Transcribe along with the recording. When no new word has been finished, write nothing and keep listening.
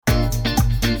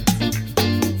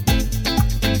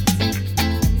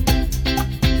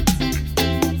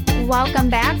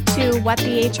Welcome back to What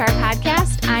the HR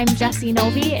podcast. I'm Jessie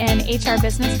Novi, an HR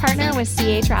business partner with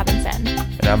C.H. Robinson.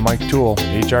 And I'm Mike Toole,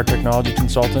 HR technology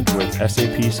consultant with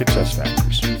SAP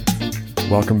SuccessFactors.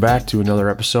 Welcome back to another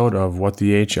episode of What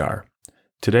the HR.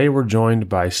 Today we're joined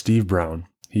by Steve Brown.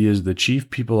 He is the Chief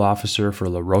People Officer for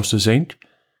La Rosas Inc.,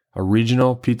 a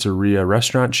regional pizzeria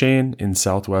restaurant chain in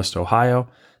Southwest Ohio.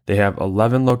 They have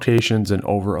 11 locations and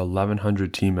over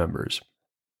 1,100 team members.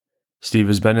 Steve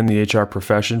has been in the HR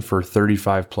profession for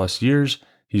 35 plus years.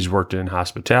 He's worked in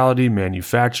hospitality,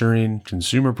 manufacturing,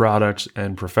 consumer products,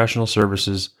 and professional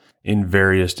services in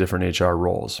various different HR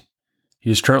roles. He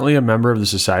is currently a member of the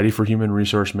Society for Human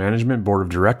Resource Management Board of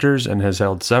Directors and has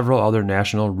held several other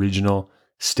national, regional,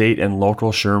 state, and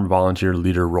local SHRM volunteer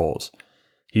leader roles.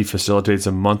 He facilitates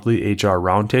a monthly HR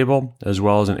roundtable as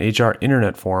well as an HR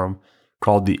internet forum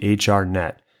called the HR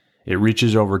Net. It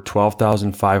reaches over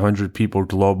 12,500 people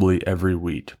globally every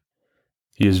week.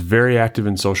 He is very active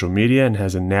in social media and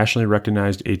has a nationally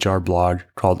recognized HR blog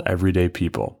called Everyday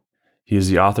People. He is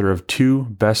the author of 2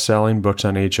 best-selling books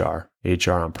on HR,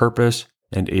 HR on Purpose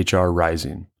and HR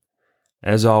Rising.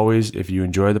 As always, if you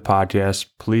enjoy the podcast,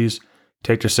 please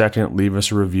take a second, leave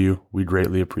us a review. We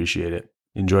greatly appreciate it.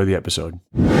 Enjoy the episode.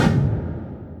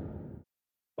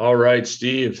 All right,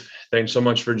 Steve, thanks so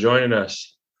much for joining us.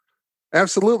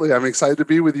 Absolutely. I'm excited to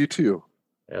be with you too.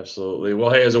 Absolutely. Well,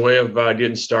 hey, as a way of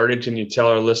getting started, can you tell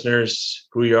our listeners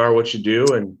who you are, what you do,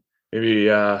 and maybe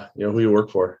who you work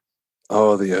for?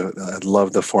 Oh, I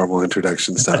love the formal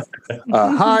introduction stuff.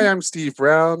 Hi, I'm Steve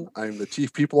Brown. I'm the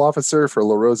Chief People Officer for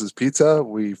La Rosas Pizza.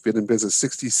 We've been in business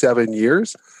 67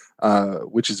 years,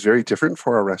 which is very different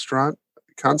for our restaurant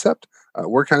concept.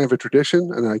 We're kind of a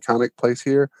tradition, an iconic place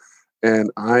here.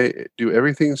 And I do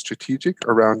everything strategic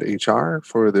around HR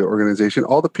for the organization,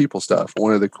 all the people stuff.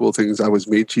 One of the cool things, I was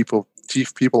made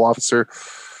Chief People Officer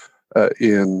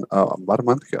in about a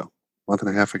month and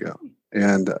a half ago.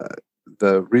 And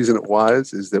the reason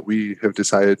it is that we have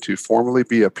decided to formally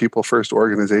be a people-first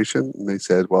organization. And they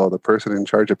said, well, the person in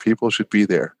charge of people should be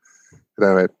there. And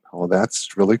I went, well,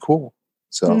 that's really cool.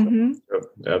 So,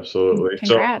 Absolutely.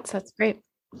 Congrats. That's great.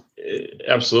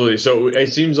 Absolutely. So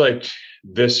it seems like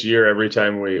this year, every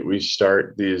time we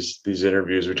start these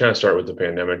interviews, we kind of start with the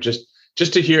pandemic, just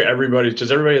to hear everybody,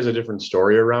 because everybody has a different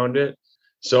story around it.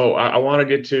 So I want to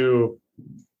get to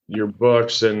your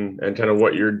books and kind of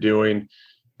what you're doing,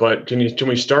 but can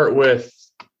we start with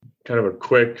kind of a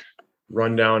quick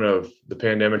rundown of the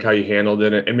pandemic, how you handled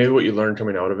it, and maybe what you learned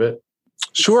coming out of it?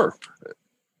 Sure.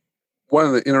 One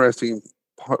of the interesting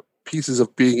pieces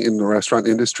of being in the restaurant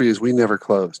industry is we never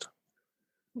closed.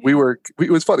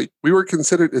 It was funny. We were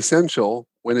considered essential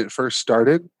when it first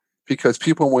started because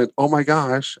people went, oh my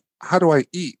gosh, how do I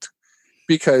eat?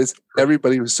 Because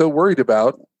everybody was so worried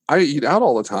about, I eat out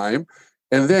all the time.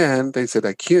 And then they said,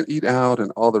 I can't eat out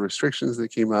and all the restrictions that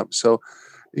came up. So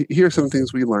here's some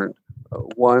things we learned.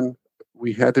 One,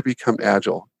 we had to become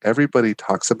agile. Everybody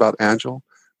talks about agile,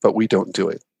 but we don't do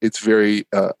it. It's very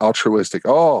altruistic.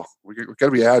 Oh, we've got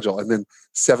to be agile. And then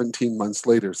 17 months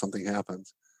later, something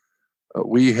happens.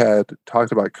 We had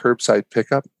talked about curbside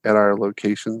pickup at our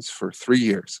locations for 3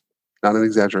 years, not an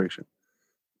exaggeration.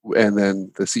 And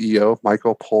then the CEO,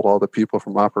 Michael, pulled all the people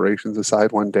from operations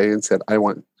aside one day and said, I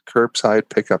want curbside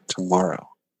pickup tomorrow.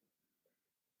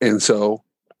 And so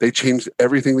they changed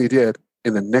everything they did.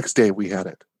 And the next day we had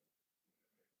it.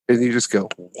 And you just go,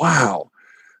 wow.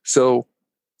 So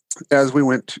as we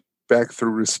went back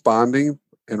through responding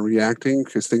and reacting,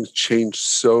 because things changed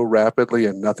so rapidly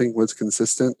and nothing was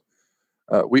consistent,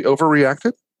 we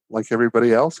overreacted like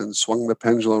everybody else and swung the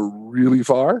pendulum really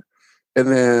far. And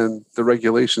then the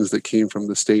regulations that came from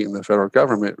the state and the federal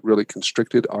government really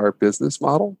constricted our business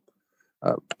model.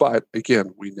 But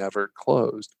again, we never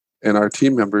closed and our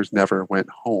team members never went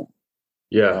home.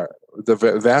 Yeah. The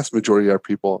vast majority of our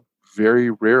people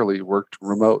very rarely worked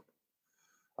remote.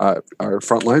 Our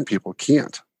frontline people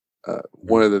can't.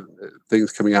 One of the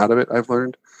things coming out of it, I've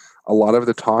learned, a lot of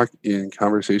the talk in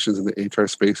conversations in the HR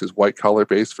space is white collar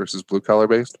based versus blue collar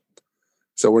based.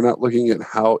 So we're not looking at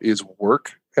how is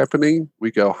work happening. We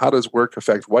go, how does work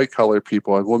affect white collar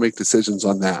people? And we'll make decisions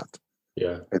on that.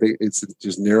 Yeah. I think it's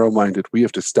just narrow minded. We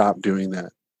have to stop doing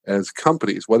that as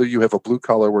companies, whether you have a blue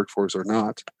collar workforce or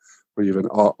not, or you have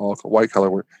an all white collar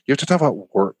work. You have to talk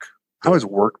about work. How is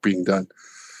work being done?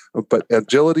 But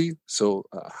agility, so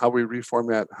how we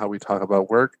reformat, how we talk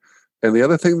about work. And the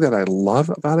other thing that I love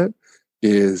about it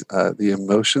is the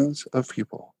emotions of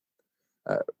people.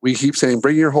 We keep saying,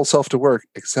 bring your whole self to work,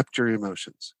 accept your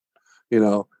emotions.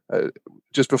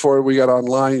 Just before we got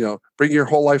online, bring your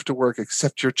whole life to work,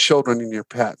 except your children and your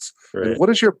pets. Right. And what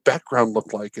does your background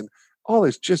look like? And all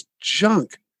this just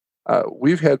junk.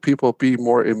 We've had people be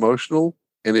more emotional,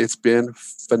 and it's been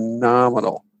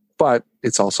phenomenal. But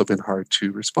it's also been hard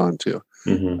to respond to.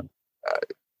 Mm-hmm.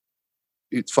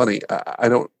 It's funny. I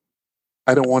don't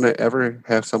want to ever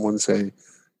have someone say,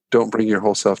 "Don't bring your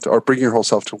whole self to," or "bring your whole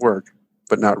self to work,"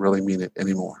 but not really mean it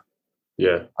anymore.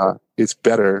 Yeah. It's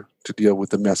better to deal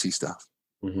with the messy stuff.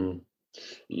 Mm-hmm.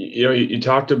 You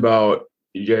talked about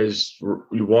you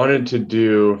wanted to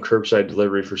do curbside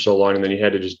delivery for so long, and then you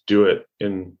had to just do it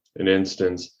in an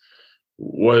instance.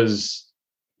 Was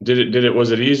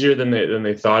it easier than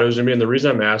they thought it was going to be? And the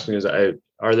reason I'm asking is,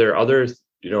 are there other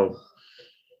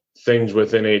things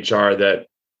within HR that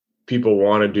people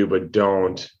want to do but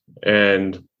don't?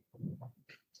 And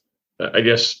I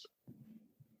guess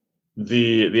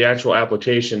the actual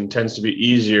application tends to be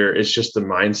easier. It's just the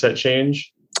mindset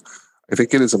change. I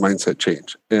think it is a mindset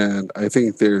change. And I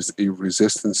think there's a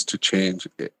resistance to change.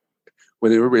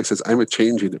 When everybody says, I'm a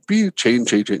change agent, be a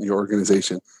change agent in your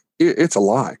organization, it's a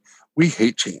lie. We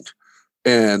hate change.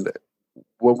 And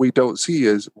what we don't see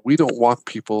is we don't walk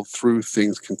people through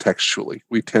things contextually.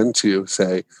 We tend to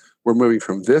say, we're moving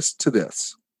from this to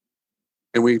this.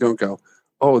 And we don't go,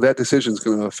 oh, that decision is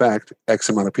going to affect X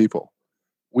amount of people.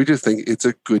 We just think it's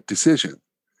a good decision.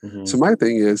 Mm-hmm. So my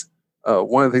thing is,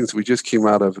 one of the things we just came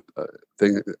out of,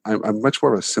 I'm much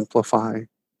more of a simplify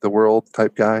the world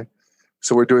type guy.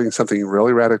 So we're doing something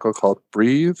really radical called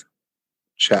breathe,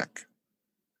 check.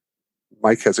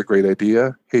 Mike has a great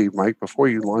idea. Hey, Mike, before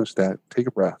you launch that, take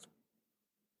a breath.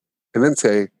 And then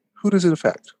say, who does it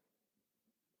affect?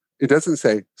 It doesn't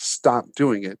say stop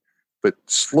doing it, but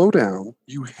slow down.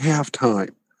 You have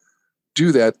time.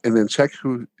 Do that, and then check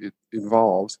who it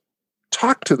involves.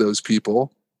 Talk to those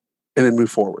people, and then move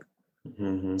forward.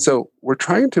 Mm-hmm. So we're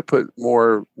trying to put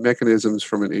more mechanisms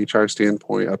from an HR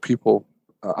standpoint, a people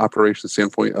operations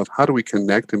standpoint of how do we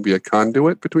connect and be a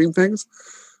conduit between things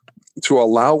to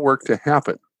allow work to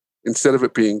happen instead of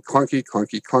it being clunky,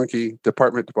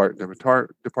 department,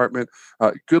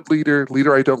 good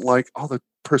leader I don't like, all the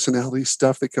personality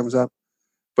stuff that comes up.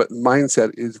 But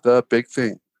mindset is the big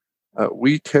thing.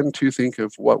 We tend to think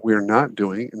of what we're not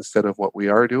doing instead of what we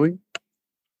are doing.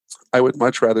 I would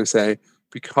much rather say,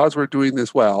 because we're doing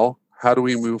this well, how do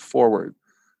we move forward?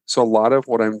 So a lot of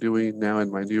what I'm doing now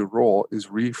in my new role is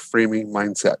reframing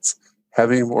mindsets,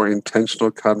 having more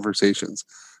intentional conversations.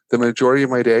 The majority of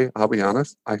my day, I'll be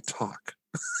honest, I talk,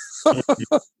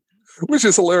 which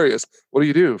is hilarious. What do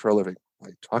you do for a living?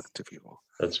 I talk to people.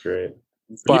 That's great.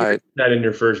 But that in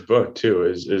your first book too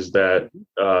is that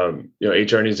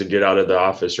HR needs to get out of the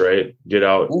office, right? Get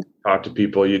out, talk to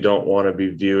people. You don't want to be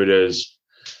viewed as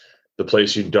the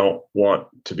place you don't want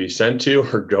to be sent to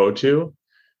or go to.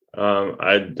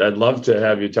 I'd love to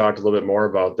have you talk a little bit more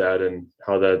about that and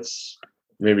how that's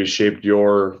maybe shaped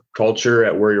your culture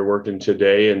at where you're working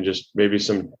today, and just maybe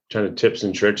some kind of tips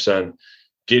and tricks on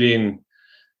getting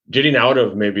out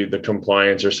of maybe the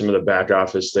compliance or some of the back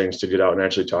office things to get out and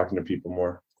actually talking to people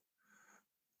more.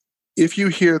 If you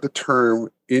hear the term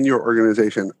in your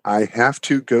organization, I have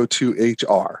to go to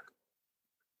HR,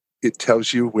 it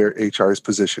tells you where HR is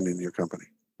positioned in your company.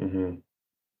 Mm-hmm.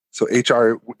 So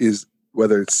HR is,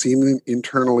 whether it's seen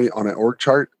internally on an org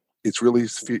chart, it's really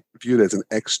viewed as an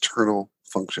external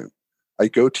function. I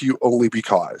go to you only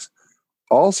because.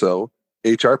 Also,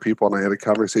 HR people, and I had a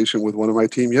conversation with one of my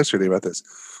team yesterday about this.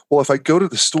 Well, if I go to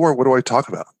the store, what do I talk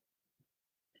about?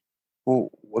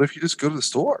 Well, what if you just go to the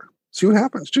store? See what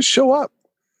happens. Just show up.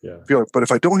 Yeah. But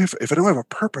if I don't have a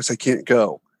purpose, I can't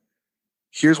go.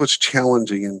 Here's what's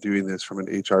challenging in doing this from an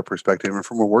HR perspective and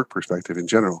from a work perspective in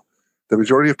general. The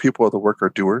majority of people at the work are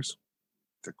doers.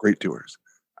 They're great doers.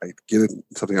 I get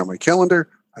something on my calendar.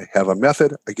 I have a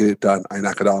method. I get it done. I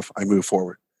knock it off. I move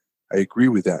forward. I agree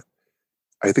with that.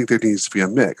 I think there needs to be a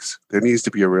mix. There needs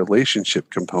to be a relationship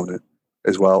component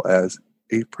as well as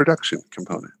a production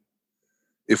component.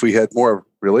 If we had more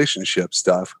relationship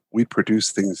stuff, we'd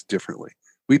produce things differently.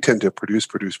 We tend to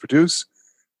produce,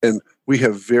 and we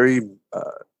have very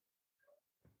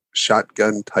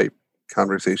shotgun type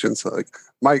conversations. So like,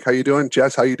 Mike, how you doing?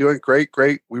 Jess, how you doing? Great.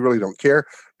 We really don't care.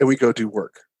 And we go do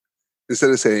work. Instead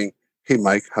of saying, hey,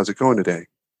 Mike, how's it going today?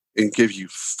 And give you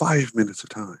 5 minutes of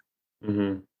time.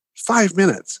 Mm-hmm. 5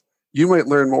 minutes. You might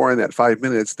learn more in that 5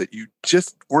 minutes that you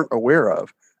just weren't aware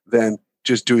of than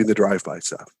just doing the drive-by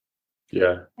stuff.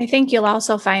 Yeah. I think you'll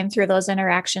also find through those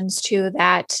interactions too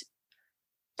that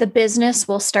the business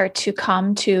will start to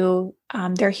come to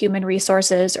their human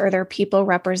resources or their people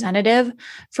representative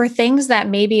for things that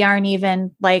maybe aren't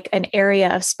even like an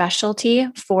area of specialty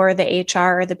for the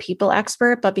HR or the people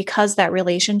expert, but because that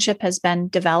relationship has been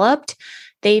developed,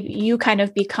 you kind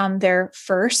of become their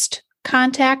first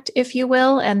contact, if you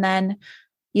will, and then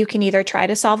you can either try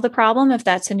to solve the problem if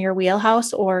that's in your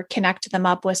wheelhouse or connect them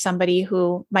up with somebody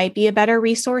who might be a better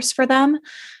resource for them.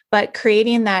 But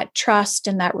creating that trust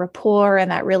and that rapport and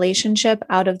that relationship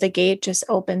out of the gate just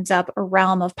opens up a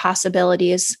realm of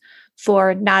possibilities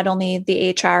for not only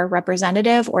the HR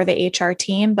representative or the HR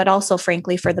team, but also,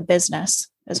 frankly, for the business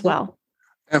as well.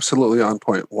 Absolutely on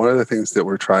point. One of the things that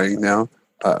we're trying now,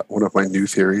 one of my new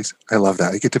theories, I love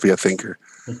that. I get to be a thinker,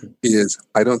 is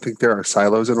I don't think there are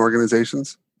silos in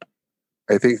organizations.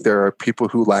 I think there are people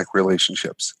who lack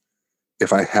relationships.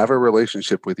 If I have a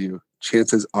relationship with you,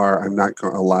 chances are I'm not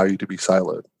going to allow you to be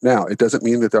siloed. Now, it doesn't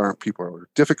mean that there aren't people who are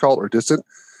difficult or distant,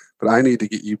 but I need to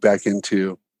get you back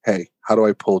into, hey, how do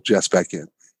I pull Jess back in?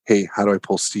 Hey, how do I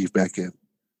pull Steve back in?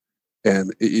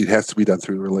 And it has to be done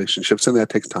through relationships, and that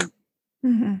takes time.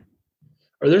 Mm-hmm.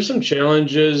 Are there some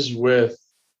challenges with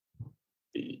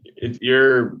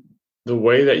the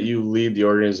way that you lead the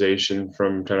organization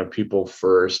from kind of people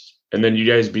first, and then you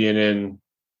guys being in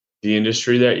the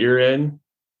industry that you're in?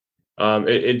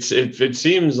 It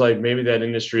seems like maybe that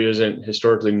industry isn't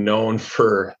historically known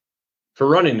for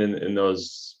running in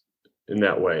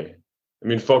that way. I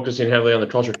mean, focusing heavily on the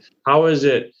culture. How is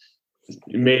it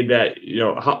made that,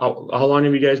 how long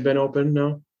have you guys been open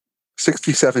now?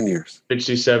 67 years.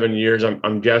 67 years.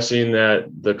 I'm guessing that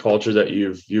the culture that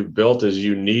you've built is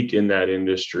unique in that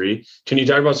industry. Can you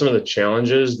talk about some of the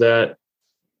challenges that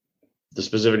the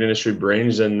specific industry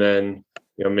brings, and then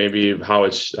maybe how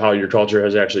your culture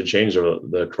has actually changed over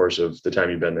the course of the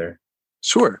time you've been there?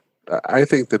 Sure. I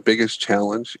think the biggest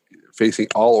challenge facing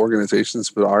all organizations,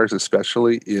 but ours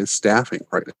especially, is staffing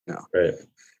right now. Right.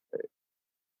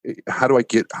 How do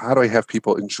I have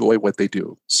people enjoy what they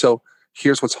do? So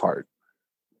here's what's hard.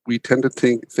 We tend to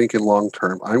think in long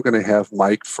term. I'm going to have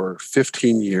Mike for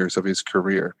 15 years of his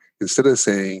career, instead of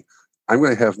saying, I'm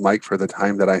going to have Mike for the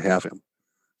time that I have him.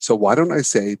 So why don't I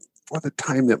say, for the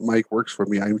time that Mike works for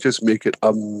me, I just make it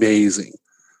amazing.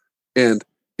 And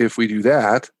if we do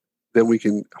that, then we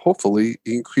can hopefully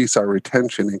increase our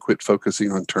retention and quit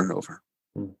focusing on turnover.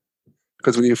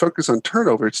 Because when you focus on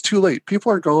turnover, it's too late.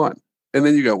 People are gone. And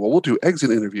then you go, well, we'll do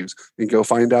exit interviews and go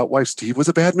find out why Steve was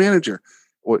a bad manager.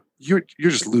 Well, you're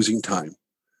just losing time.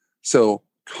 So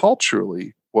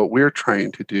culturally, what we're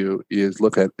trying to do is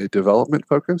look at a development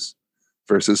focus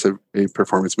versus a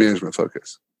performance management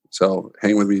focus. So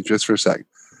hang with me just for a second.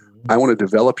 I want to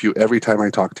develop you every time I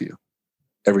talk to you.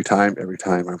 Every time.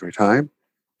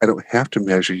 I don't have to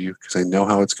measure you because I know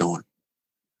how it's going.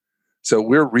 So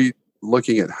we're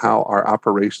looking at how our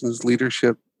operations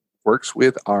leadership works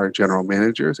with our general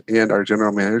managers, and our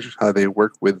general managers, how they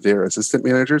work with their assistant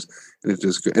managers, and it's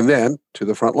just good. And then to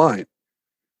the front line,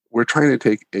 we're trying to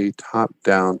take a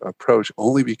top-down approach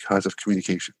only because of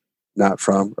communication, not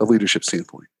from a leadership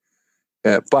standpoint.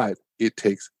 But it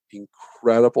takes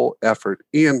incredible effort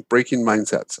and breaking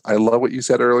mindsets. I love what you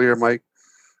said earlier, Mike.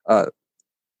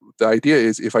 The idea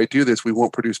is, if I do this, we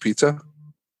won't produce pizza.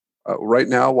 Right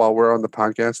now, while we're on the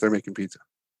podcast, they're making pizza.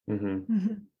 Mm-hmm.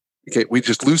 Mm-hmm. Okay, we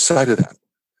just lose sight of that.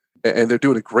 And they're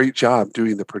doing a great job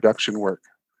doing the production work.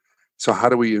 So how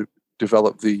do we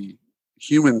develop the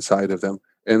human side of them?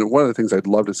 And one of the things I'd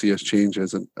love to see us change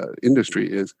as an industry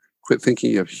is quit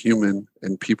thinking of human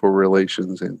and people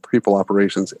relations and people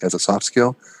operations as a soft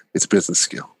skill. It's a business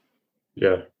skill. Yeah.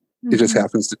 Mm-hmm. It just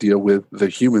happens to deal with the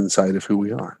human side of who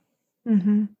we are.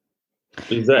 Mm-hmm.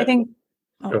 Is that? I think.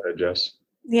 Go ahead, Jess.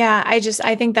 Yeah,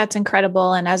 I think that's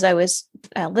incredible. And as I was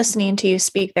listening to you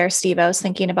speak there, Steve, I was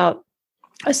thinking about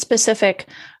a specific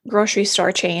grocery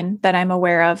store chain that I'm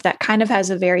aware of that kind of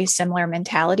has a very similar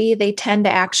mentality. They tend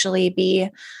to actually be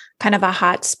kind of a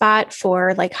hot spot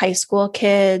for like high school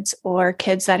kids or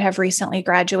kids that have recently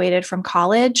graduated from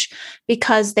college,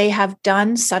 because they have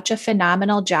done such a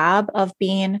phenomenal job of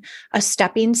being a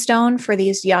stepping stone for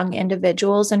these young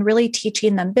individuals and really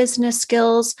teaching them business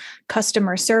skills,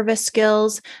 customer service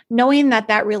skills, knowing that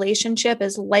that relationship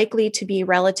is likely to be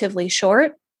relatively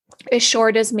short. As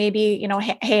short as maybe,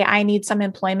 hey, I need some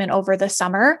employment over the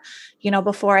summer,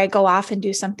 before I go off and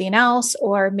do something else.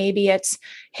 Or maybe it's,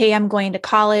 hey, I'm going to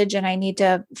college and I need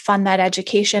to fund that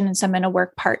education. And so I'm going to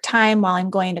work part-time while I'm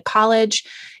going to college.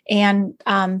 And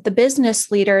the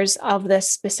business leaders of this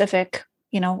specific,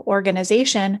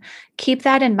 organization keep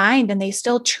that in mind. And they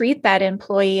still treat that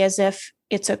employee as if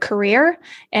it's a career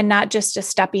and not just a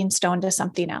stepping stone to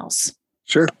something else.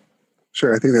 Sure.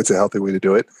 I think that's a healthy way to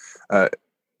do it.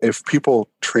 If people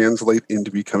translate into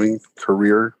becoming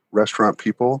career restaurant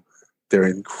people, they're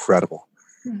incredible.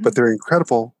 Mm-hmm. But they're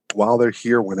incredible while they're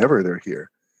here, whenever they're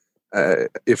here.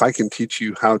 If I can teach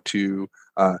you how to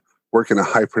work in a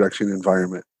high production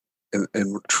environment,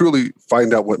 and truly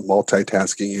find out what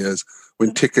multitasking is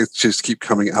when tickets just keep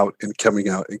coming out and coming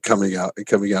out and coming out and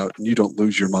coming out, and you don't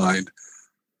lose your mind.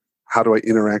 How do I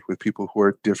interact with people who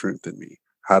are different than me?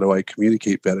 How do I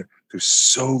communicate better? There's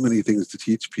so many things to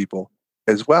teach people,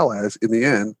 as well as in the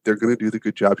end, they're going to do the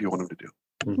good job you want them to do.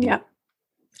 Mm-hmm. Yeah.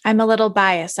 I'm a little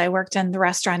biased. I worked in the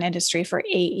restaurant industry for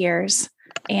 8 years.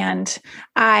 And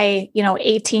I,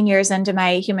 18 years into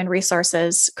my human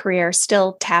resources career,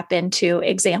 still tap into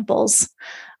examples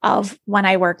of when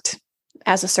I worked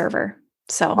as a server.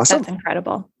 So Awesome. That's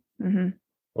incredible. Mm-hmm.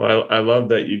 Well, I love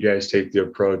that you guys take the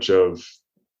approach of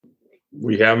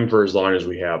we have them for as long as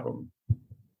we have them.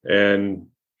 And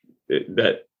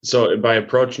so by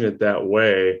approaching it that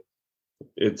way,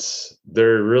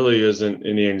 there really isn't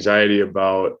any anxiety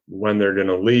about when they're going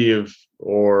to leave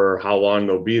or how long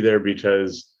they'll be there,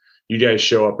 because you guys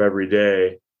show up every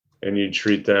day and you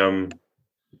treat them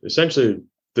essentially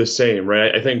the same,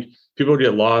 right? I think people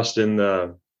get lost in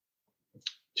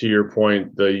to your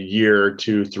point, the year,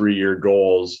 2, 3 year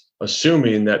goals,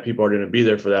 assuming that people are going to be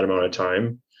there for that amount of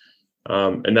time.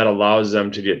 And that allows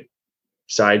them to get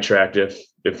sidetracked if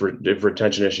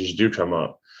retention issues do come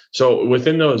up. So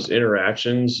within those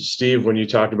interactions, Steve, when you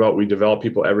talked about we develop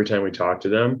people every time we talk to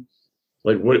them,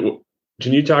 like what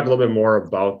can you talk a little bit more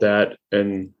about that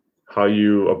and how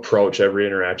you approach every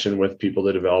interaction with people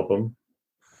to develop them?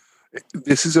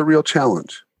 This is a real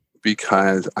challenge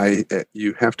because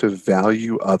you have to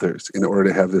value others in order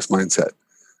to have this mindset.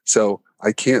 So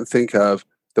I can't think of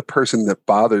the person that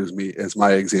bothers me as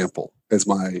my example, as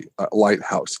my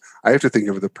lighthouse. I have to think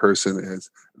of the person as,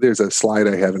 there's a slide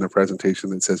I have in a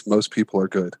presentation that says most people are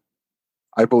good.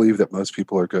 I believe that most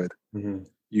people are good. Mm-hmm.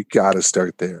 You got to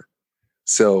start there.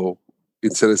 So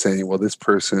instead of saying, well, this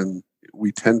person,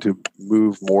 we tend to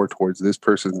move more towards this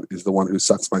person is the one who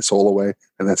sucks my soul away,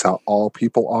 and that's how all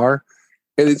people are.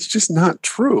 And it's just not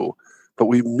true, but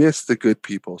we miss the good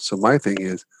people. So my thing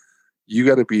is, you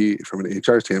got to be, from an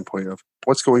HR standpoint, of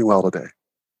what's going well today.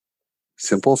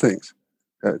 Simple things.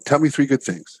 Tell me 3 good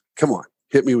things. Come on,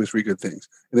 hit me with 3 good things.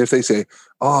 And if they say,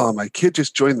 oh, my kid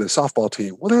just joined the softball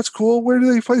team. Well, that's cool. Where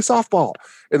do they play softball?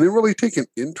 And then really take an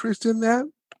interest in that,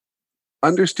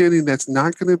 understanding that's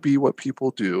not going to be what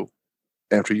people do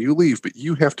after you leave, but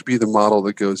you have to be the model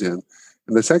that goes in.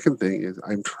 And the second thing is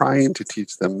I'm trying to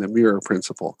teach them the mirror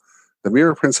principle. The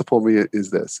mirror principle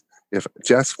is this. If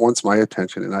Jess wants my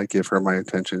attention and I give her my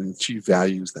attention and she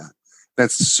values that,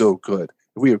 that's so good.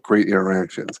 We have great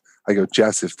interactions. I go,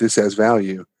 Jess, if this has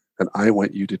value, then I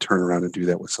want you to turn around and do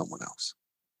that with someone else.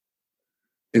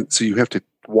 And so you have to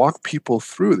walk people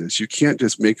through this. You can't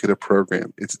just make it a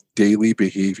program. It's daily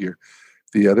behavior.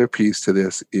 The other piece to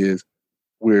this is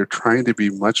we're trying to be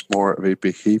much more of a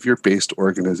behavior-based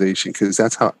organization because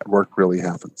that's how work really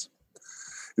happens.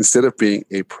 Instead of being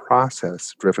a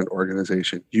process-driven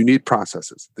organization, you need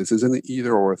processes. This isn't an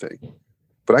either-or thing.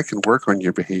 But I can work on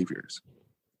your behaviors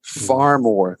far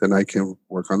more than I can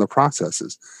work on the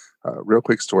processes. Real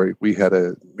quick story. We had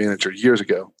a manager years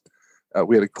ago.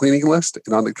 We had a cleaning list.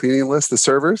 And on the cleaning list, the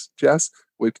servers, Jess,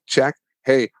 would check,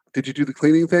 hey, did you do the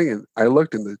cleaning thing? And I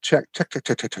looked in the check.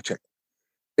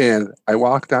 And I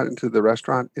walked out into the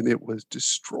restaurant and it was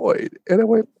destroyed. And I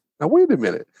went, now, wait a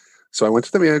minute. So I went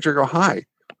to the manager and go, hi,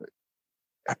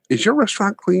 is your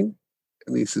restaurant clean?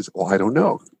 And he says, well, I don't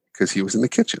know, because he was in the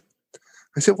kitchen.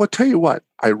 I said, well, tell you what,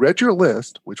 I read your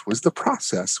list, which was the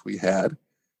process we had,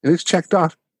 and it's checked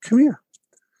off. Come here.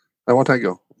 I want to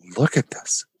go, look at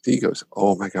this. And he goes,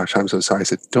 oh my gosh, I'm so sorry. I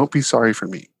said, don't be sorry for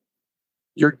me.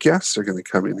 Your guests are going to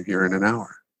come in here in an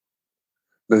hour.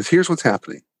 Now, here's what's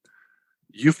happening.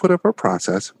 You've put up a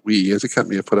process. We as a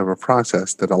company have put up a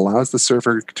process that allows the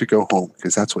server to go home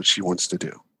because that's what she wants to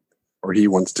do or he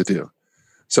wants to do.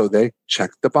 So they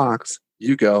check the box.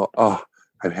 You go, oh,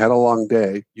 I've had a long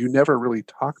day. You never really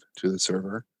talked to the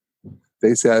server.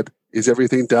 They said, is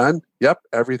everything done? Yep,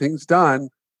 everything's done.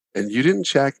 And you didn't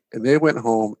check, and they went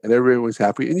home, and everybody was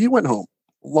happy, and you went home.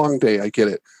 Long day, I get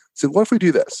it. I said, what if we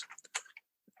do this?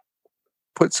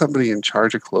 Put somebody in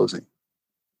charge of closing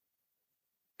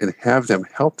and have them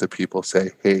help the people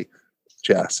say, hey,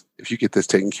 Jess, if you get this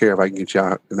taken care of, I can get you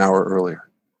out an hour earlier.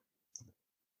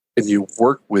 And you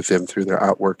work with them through their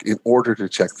outwork in order to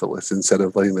check the list instead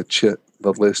of letting the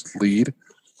list lead.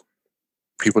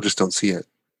 People just don't see it.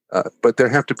 But there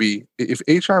have to be, if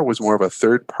HR was more of a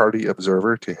third-party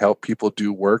observer to help people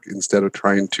do work instead of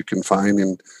trying to confine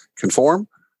and conform,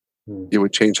 it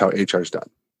would change how HR is done.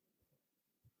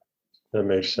 That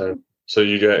makes sense. So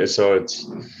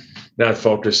it's not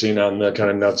focusing on the kind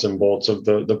of nuts and bolts of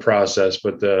the process,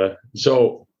 but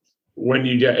so when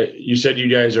you said you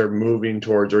guys are moving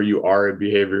towards, or you are a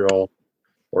behavioral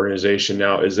organization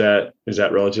now. Is that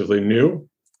relatively new?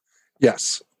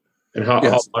 Yes. And how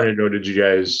Yes. long ago did you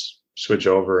guys switch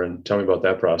over? And tell me about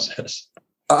that process.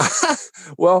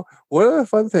 Well, one of the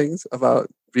fun things about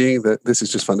being this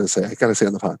is just fun to say, I got to say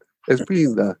on the pod, is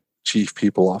being the chief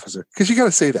people officer. Because you got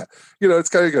to say that. It's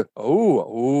kind of good.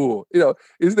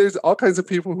 There's all kinds of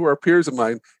people who are peers of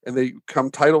mine, and they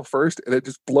come title first, and it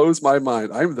just blows my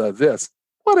mind. I'm the this.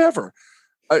 Whatever.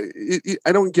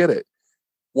 I don't get it.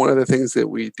 One of the things that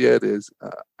we did is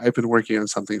I've been working on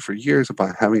something for years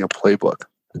about having a playbook,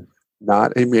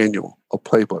 not a manual, a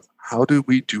playbook. How do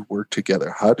we do work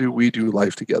together? How do we do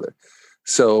life together?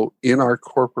 So in our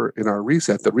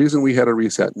reset, the reason we had a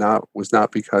reset was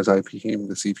not because I became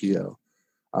the CPO.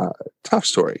 Tough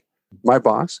story. My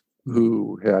boss,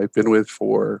 who I've been with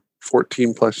for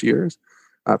 14 plus years,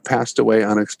 passed away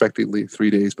unexpectedly 3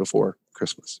 days before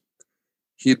Christmas.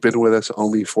 He'd been with us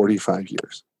only 45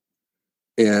 years.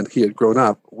 And he had grown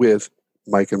up with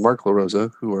Mike and Mark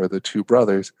LaRosa, who are the two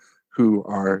brothers who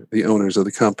are the owners of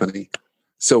the company.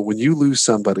 So when you lose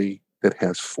somebody that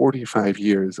has 45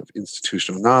 years of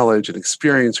institutional knowledge and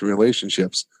experience and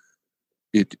relationships,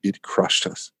 it crushed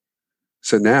us.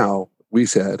 So now we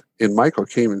said, and Michael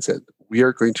came and said,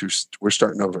 we're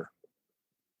starting over.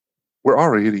 We're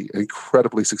already an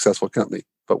incredibly successful company,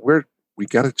 but we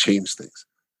got to change things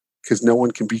because no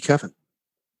one can be Kevin.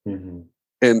 Mm-hmm.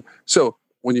 And so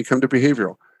when you come to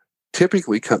behavioral,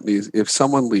 typically companies, if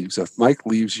someone leaves, if Mike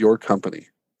leaves your company,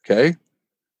 okay,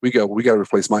 we got to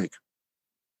replace Mike.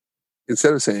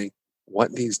 Instead of saying,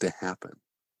 what needs to happen?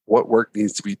 What work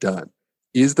needs to be done?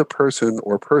 Is the person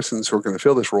or persons who are going to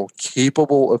fill this role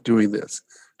capable of doing this?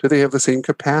 Do they have the same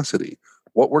capacity?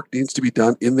 What work needs to be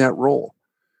done in that role?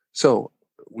 So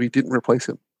we didn't replace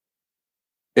him.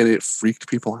 And it freaked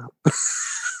people out.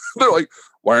 They're like,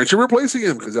 why aren't you replacing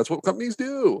him? Because that's what companies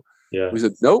do. Yeah. We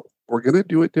said, nope, we're going to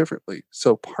do it differently.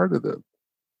 So part of the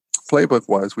playbook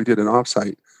was we did an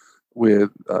offsite with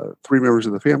 3 members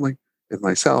of the family and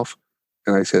myself.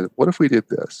 And I said, what if we did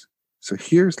this? So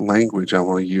here's language I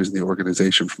want to use in the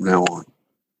organization from now on.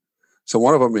 So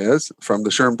one of them is from the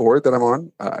SHRM board that I'm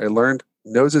on. I learned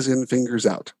noses in, fingers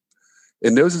out.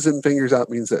 And noses in, fingers out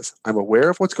means this. I'm aware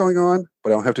of what's going on,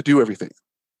 but I don't have to do everything.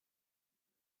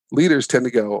 Leaders tend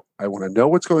to go, I want to know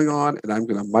what's going on, and I'm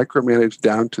going to micromanage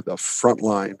down to the front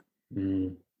line.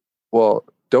 Mm. Well,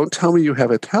 don't tell me you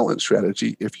have a talent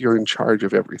strategy if you're in charge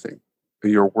of everything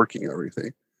and you're working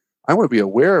everything. I want to be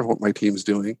aware of what my team's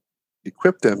doing,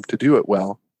 equip them to do it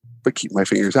well, but keep my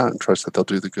fingers out and trust that they'll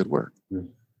do the good work. Mm.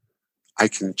 I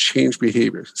can change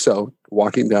behaviors. So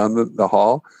walking down the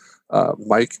hall,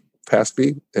 Mike passed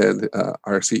me and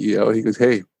our CEO, he goes,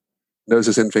 hey,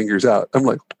 noses in, fingers out. I'm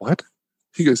like, what?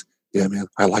 He goes, yeah, man,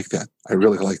 I like that. I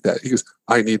really like that. He goes,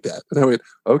 I need that. And I went,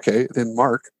 okay. Then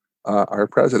Mark, our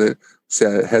president,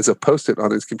 has a Post-it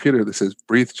on his computer that says,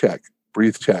 breathe, check,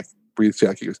 breathe, check, breathe,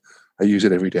 check. He goes, I use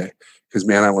it every day because,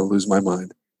 man, I want to lose my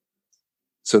mind.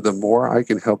 So the more I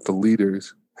can help the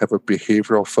leaders have a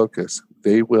behavioral focus,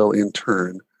 they will in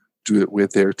turn do it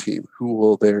with their team, who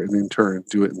will there in turn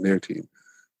do it in their team.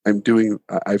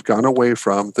 I've gone away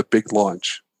from the big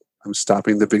launch. I'm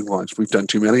stopping the big launch. We've done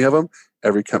too many of them.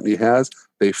 Every company has.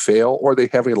 They fail or they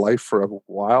have a life for a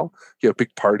while. You have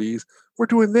big parties. We're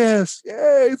doing this.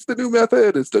 Yay, it's the new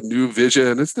method. It's the new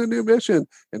vision. It's the new mission.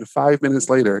 And 5 minutes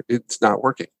later, it's not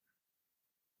working.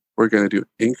 We're going to do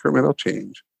incremental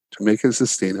change to make it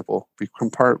sustainable,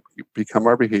 become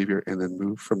our behavior, and then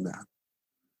move from that.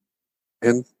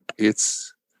 And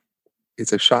it's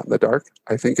a shot in the dark.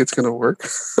 I think it's going to work,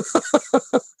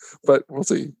 but we'll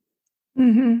see.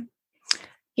 Mm-hmm.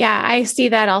 Yeah, I see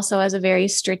that also as a very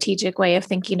strategic way of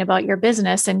thinking about your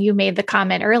business. And you made the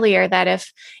comment earlier that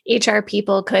if HR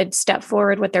people could step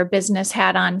forward with their business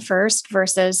hat on first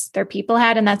versus their people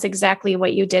hat, and that's exactly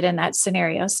what you did in that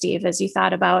scenario, Steve, as you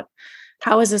thought about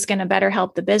how is this going to better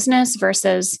help the business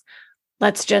versus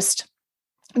let's just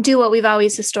do what we've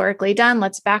always historically done.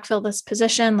 Let's backfill this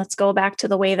position. Let's go back to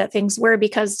the way that things were,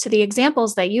 because to the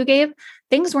examples that you gave,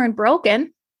 things weren't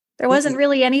broken. There wasn't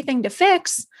really anything to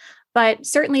fix, but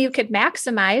certainly you could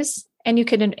maximize and you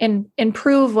could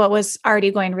improve what was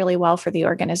already going really well for the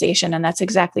organization. And that's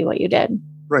exactly what you did.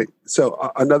 Right.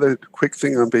 So another quick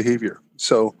thing on behavior.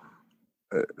 So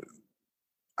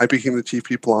I became the chief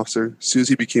people officer.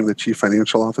 Susie became the chief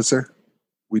financial officer.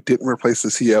 We didn't replace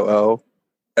the COO.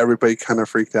 Everybody kind of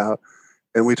freaked out.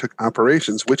 And we took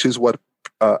operations, which is what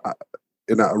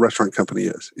in a restaurant company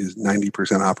is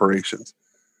 90% operations.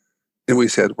 And we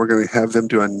said, we're going to have them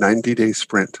do a 90-day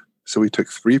sprint. So we took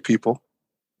 3 people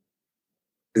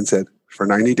and said, for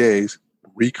 90 days,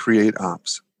 recreate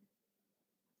ops.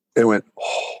 and went,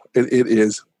 oh, it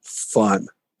is fun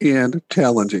and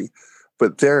challenging,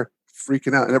 but they're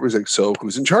freaking out. And everybody's like, so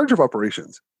who's in charge of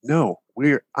operations? No,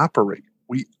 we operate.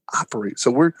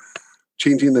 So we're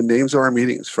changing the names of our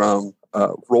meetings from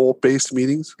role-based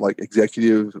meetings, like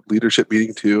executive leadership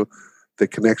meeting, to the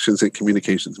connections and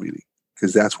communications meeting,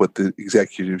 because that's what the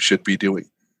executive should be doing.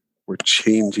 We're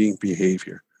changing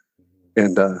behavior.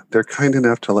 And they're kind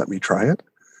enough to let me try it.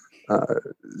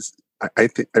 I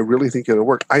really think it'll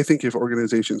work. I think if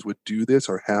organizations would do this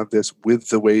or have this with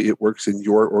the way it works in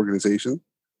your organization,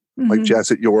 like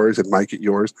Jess at yours and Mike at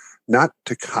yours, not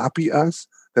to copy us.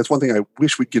 That's one thing I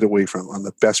wish we'd get away from on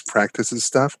the best practices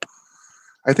stuff.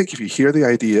 I think if you hear the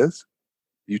ideas,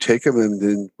 you take them, and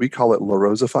then we call it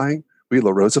LaRosifying. We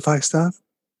LaRosify stuff.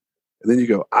 And then you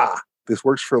go, this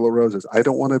works for LaRosa's. I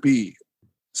don't want to be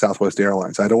Southwest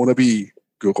Airlines. I don't want to be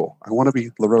Google. I want to be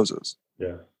LaRosa's.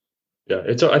 Yeah. Yeah.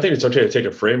 I think it's okay to take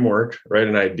a framework, right?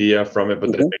 An idea from it,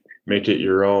 but then make it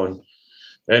your own.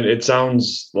 And it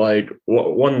sounds like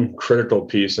one critical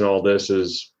piece in all this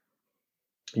is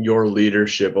your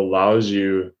leadership allows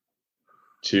you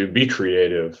to be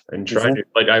creative and try to,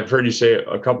 like I've heard you say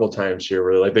a couple of times here,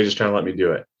 where like they just kind of let me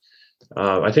do it.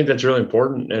 I think that's really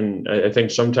important. And I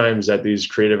think sometimes that these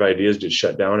creative ideas get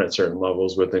shut down at certain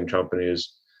levels within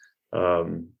companies.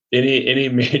 Any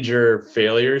major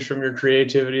failures from your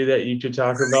creativity that you could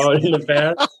talk about in the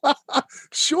past?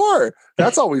 Sure.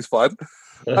 That's always fun.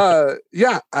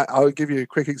 I'll give you a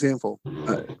quick example.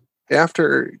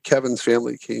 After Kevin's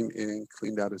family came in and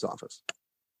cleaned out his office,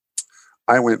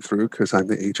 I went through, because I'm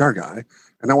the HR guy,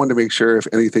 and I wanted to make sure if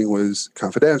anything was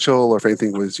confidential or if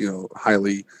anything was,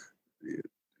 highly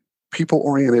people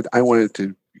oriented, I wanted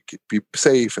to be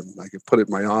safe and I could put it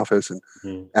in my office and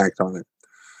act on it.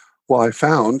 Well, I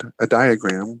found a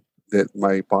diagram that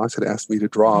my boss had asked me to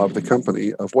draw of the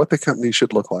company, of what the company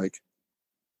should look like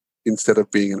instead of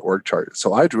being an org chart.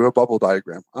 So I drew a bubble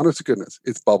diagram. Honest to goodness,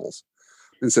 it's bubbles.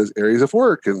 It says areas of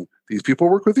work, and these people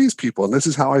work with these people, and this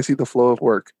is how I see the flow of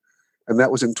work. And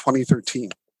that was in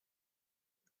 2013.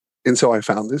 And so I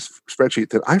found this spreadsheet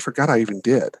that I forgot I even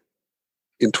did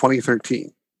in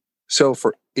 2013. So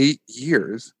for 8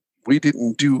 years, we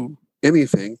didn't do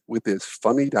anything with this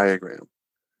funny diagram.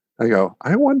 I go,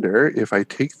 I wonder if I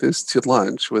take this to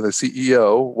lunch with a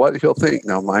CEO, what he'll think.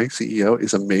 Now, my CEO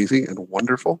is amazing and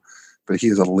wonderful, but he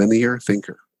is a linear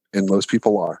thinker, and most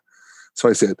people are. So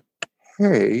I said,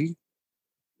 hey,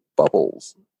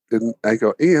 bubbles. And I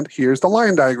go, and here's the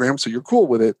line diagram, so you're cool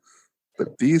with it.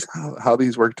 But these, how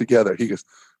these work together. He goes,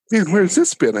 man, where's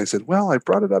this been? I said, well, I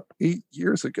brought it up 8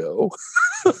 years ago.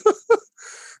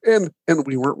 and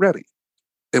we weren't ready.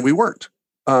 And we weren't.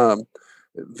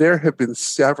 There have been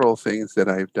several things that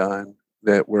I've done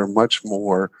that were much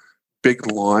more big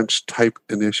launch type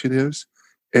initiatives,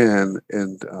 and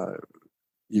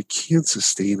you can't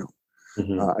sustain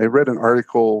them. I read an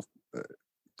article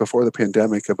before the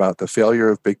pandemic about the failure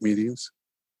of big meetings.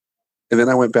 And then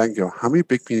I went back and go, how many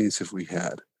big meetings have we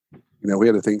had? We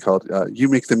had a thing called You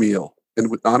Make the Meal.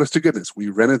 And honest to goodness, we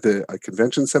rented a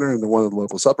convention center in one of the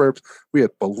local suburbs. We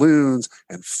had balloons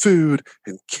and food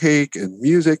and cake and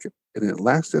music, and it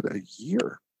lasted a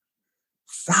year.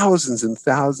 Thousands and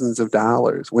thousands of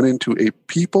dollars went into a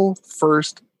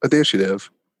people-first initiative,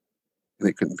 and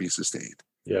it couldn't be sustained.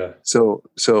 Yeah. So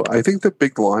I think the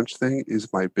big launch thing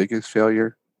is my biggest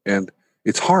failure, and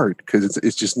it's hard because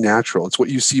it's just natural. It's what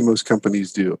you see most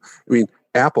companies do. I mean,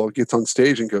 Apple gets on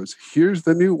stage and goes, here's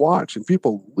the new watch, and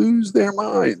people lose their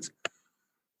minds.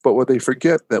 But what they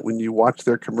forget, that when you watch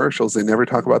their commercials, they never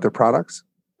talk about their products.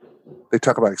 They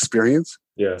talk about experience.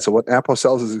 Yeah. So what Apple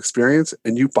sells is experience,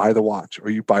 and you buy the watch or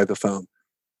you buy the phone.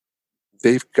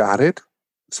 They've got it.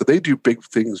 So they do big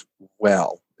things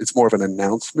well. It's more of an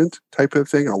announcement type of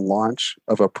thing, a launch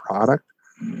of a product.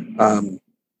 Man,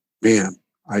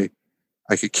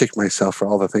 I could kick myself for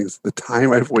all the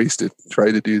time I've wasted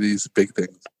trying to do these big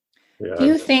things. Yeah. Do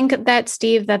you think that,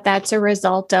 Steve, that's a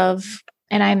result of,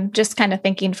 and I'm just kind of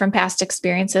thinking from past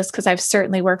experiences, because I've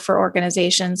certainly worked for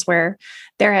organizations where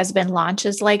there has been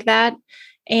launches like that.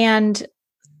 And,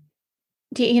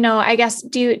 I guess,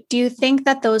 do you think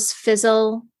that those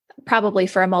fizzle, probably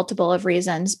for a multiple of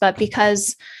reasons, but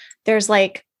because there's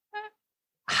like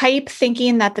hype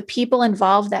thinking that the people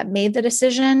involved that made the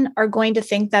decision are going to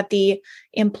think that the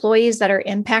employees that are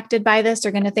impacted by this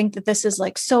are going to think that this is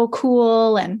like so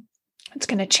cool and it's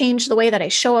going to change the way that I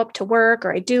show up to work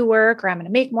or I do work, or I'm going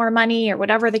to make more money, or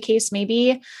whatever the case may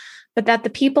be, but that the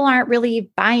people aren't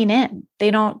really buying in. They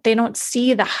don't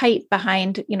see the hype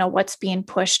behind, what's being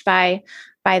pushed by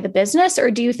the business?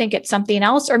 Or do you think it's something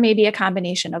else, or maybe a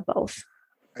combination of both?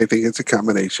 I think it's a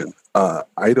combination.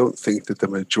 I don't think that the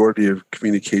majority of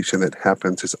communication that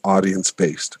happens is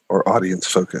audience-based or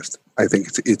audience-focused. I think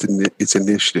it's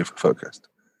initiative-focused.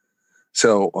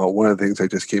 So one of the things I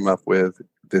just came up with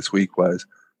this week was,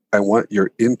 I want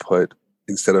your input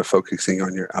instead of focusing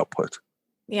on your output.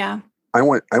 Yeah. I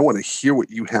want to hear what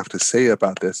you have to say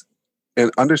about this,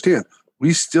 and understand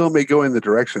we still may go in the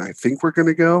direction I think we're going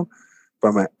to go, but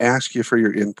I'm going to ask you for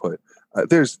your input.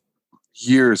 There's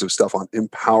years of stuff on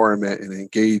empowerment and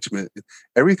engagement.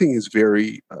 Everything is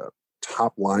very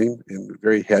top line and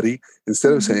very heady.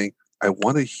 Instead of saying, I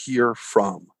want to hear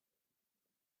from.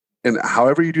 And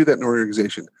however you do that in an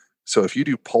organization. So if you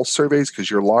do pulse surveys because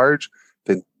you're large,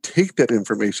 then take that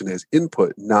information as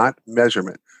input, not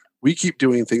measurement. We keep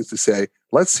doing things to say,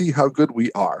 let's see how good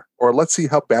we are, or let's see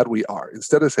how bad we are,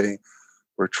 instead of saying,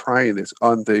 we're trying this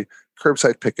on the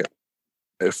curbside pickup.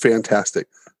 Fantastic.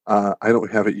 I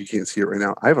don't have it. You can't see it right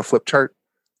now. I have a flip chart.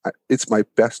 It's my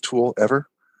best tool ever.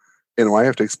 And when I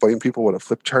have to explain to people what a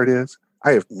flip chart is,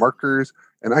 I have markers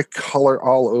and I color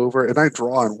all over and I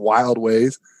draw in wild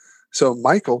ways. So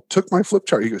Michael took my flip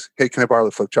chart. He goes, hey, can I borrow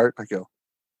the flip chart? I go,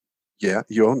 yeah,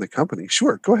 you own the company.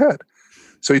 Sure, go ahead.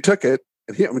 So he took it,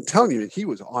 and I'm telling you, he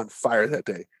was on fire that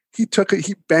day. He took it,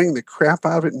 he banged the crap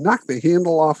out of it, knocked the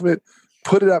handle off of it,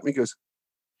 put it up, and he goes,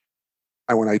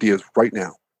 I want ideas right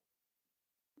now.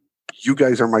 You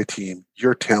guys are my team.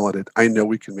 You're talented. I know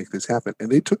we can make this happen. And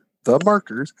they took the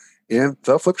markers and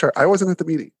the flip chart. I wasn't at the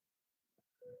meeting.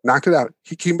 Knocked it out.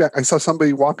 He came back. I saw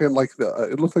somebody walk in like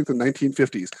it looked like the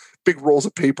 1950s, big rolls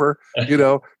of paper, and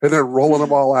they're rolling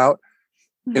them all out.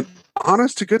 And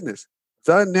honest to goodness,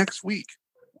 the next week,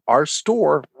 our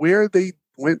store where they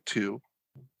went to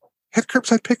had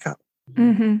curbside pickup.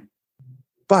 Mm-hmm.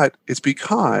 But it's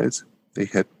because they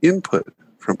had input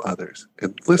from others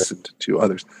and listened to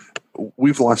others.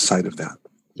 We've lost sight of that.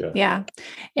 Yeah.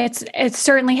 It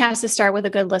certainly has to start with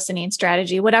a good listening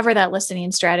strategy, whatever that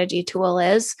listening strategy tool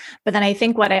is. But then I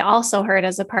think what I also heard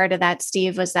as a part of that,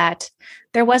 Steve, was that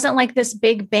there wasn't like this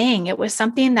big bang. It was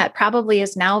something that probably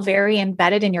is now very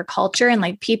embedded in your culture. And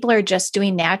like people are just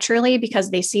doing naturally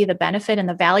because they see the benefit and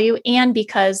the value, and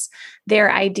because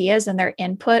their ideas and their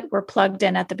input were plugged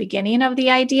in at the beginning of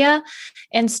the idea,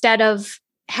 instead of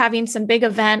having some big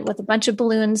event with a bunch of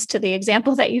balloons, to the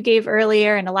example that you gave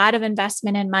earlier, and a lot of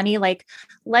investment in money. Like,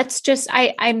 let's just,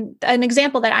 I'm an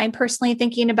example that I'm personally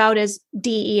thinking about is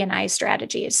DE&I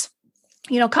strategies.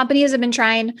 Companies have been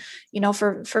trying,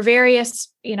 for various,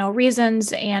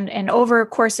 reasons and over a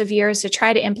course of years to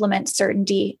try to implement certain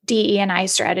DE&I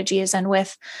strategies. And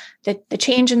with the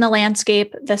change in the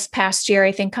landscape this past year,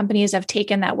 I think companies have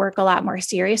taken that work a lot more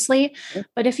seriously.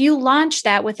 But if you launch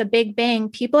that with a big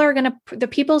bang, the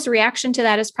people's reaction to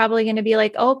that is probably going to be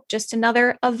like, oh, just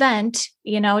another event,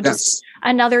 just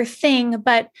another thing.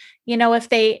 But if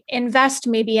they invest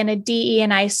maybe in a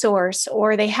DE&I source,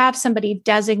 or they have somebody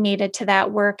designated to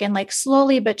that work, and like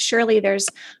slowly but surely there's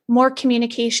more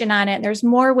communication on it, and there's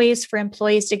more ways for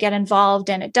employees to get involved,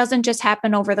 and it doesn't just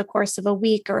happen over the course of a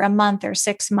week or a month or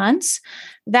 6 months,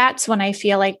 that's when I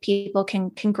feel like people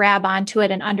can grab onto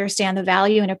it and understand the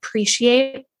value and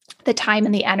appreciate the time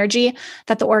and the energy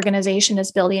that the organization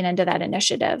is building into that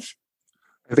initiative.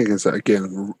 I think it's,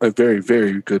 again, a very,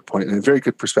 very good point and a very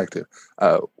good perspective.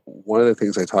 One of the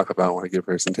things I talk about when I give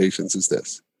presentations is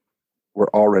this: we're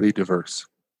already diverse.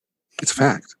 It's a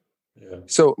fact. Yeah.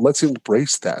 So let's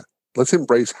embrace that. Let's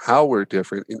embrace how we're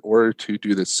different in order to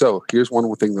do this. So here's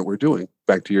one thing that we're doing.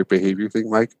 Back to your behavior thing,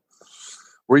 Mike.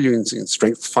 We're using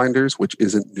strength finders, which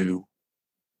isn't new,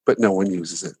 but no one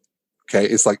uses it. Okay.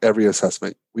 It's like every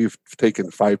assessment. We've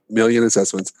taken 5 million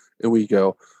assessments and we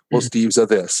go, well, Steve's of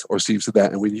this or Steve's of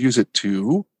that. And we use it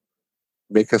to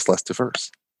make us less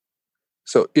diverse.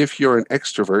 So if you're an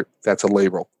extrovert, that's a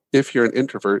label. If you're an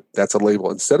introvert, that's a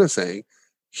label. Instead of saying,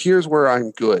 here's where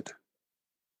I'm good.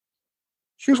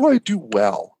 Here's what I do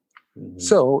well. Mm-hmm.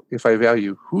 So if I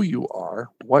value who you are,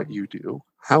 what you do,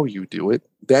 how you do it,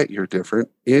 that you're different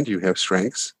and you have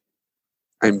strengths,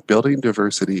 I'm building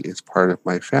diversity as part of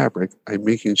my fabric. I'm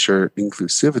making sure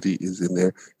inclusivity is in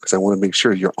there because I want to make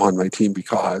sure you're on my team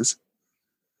and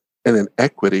then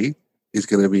equity is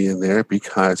going to be in there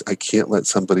because I can't let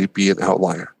somebody be an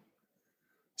outlier.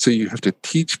 So you have to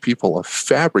teach people a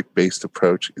fabric-based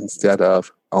approach instead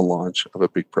of a launch of a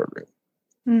big program.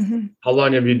 Mm-hmm. How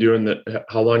long have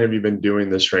you been doing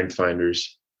the Strength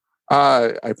Finders?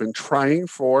 I've been trying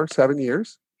for 7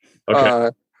 years.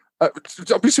 Okay.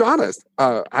 I'll be so honest.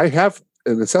 I have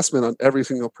an assessment on every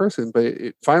single person, but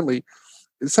finally,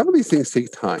 some of these things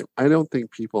take time. I don't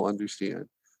think people understand.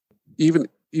 Even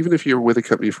if you're with a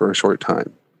company for a short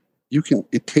time,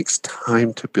 it takes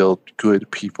time to build good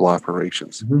people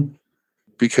operations. Mm-hmm.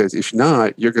 Because if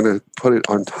not, you're going to put it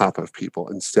on top of people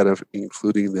instead of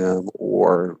including them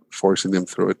or forcing them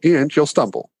through it. And you'll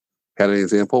stumble. Had an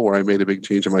example where I made a big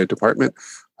change in my department.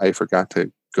 I forgot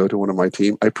to go to one of my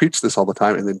team. I preach this all the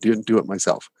time and then didn't do it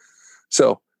myself.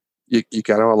 So you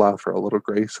got to allow for a little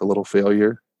grace, a little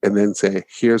failure, and then say,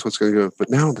 here's what's going to go.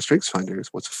 But now in the StrengthsFinders,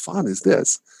 what's fun is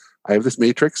this. I have this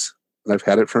matrix, and I've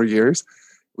had it for years.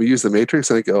 We use the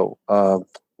matrix, and I go,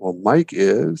 well, Mike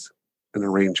is an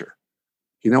arranger.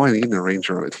 I need an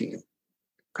arranger on a team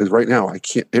because right now I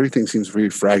can't, everything seems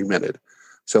very fragmented.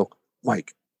 So,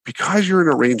 Mike, because you're an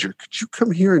arranger, could you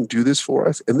come here and do this for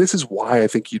us? And this is why I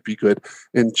think you'd be good.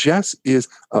 And Jess is,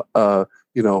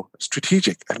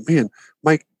 strategic. And man,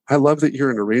 Mike, I love that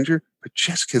you're an arranger, but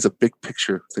Jessica has a big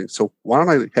picture thing. So why don't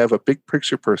I have a big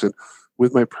picture person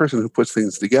with my person who puts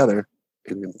things together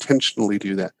and intentionally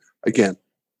do that? Again,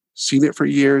 seen it for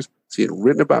years, seen it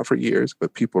written about for years,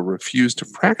 but people refuse to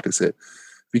practice it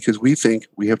because we think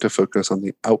we have to focus on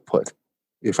the output.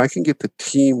 If I can get the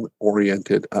team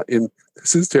oriented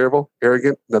this is terrible,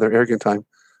 arrogant, another arrogant time.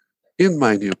 In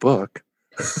my new book,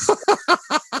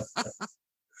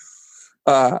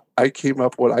 I came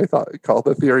up with what I called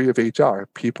the theory of HR: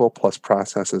 people plus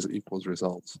processes equals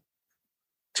results.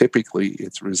 Typically,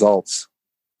 it's results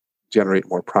generate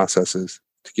more processes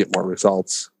to get more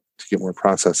results, to get more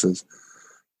processes.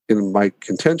 And my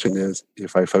contention is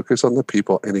if I focus on the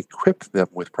people and equip them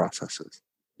with processes,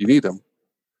 you need them,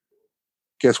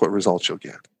 guess what results you'll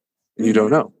get? And you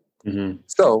don't know. Mm-hmm.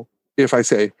 So if I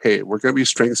say, hey, we're going to be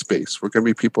strengths-based, we're going to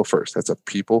be people first, that's a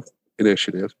people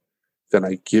initiative, then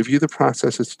I give you the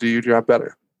processes to do your job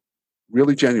better.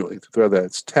 Really genuinely, whether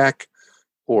it's tech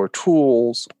or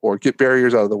tools or get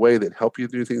barriers out of the way that help you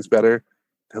do things better,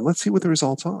 and let's see what the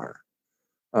results are.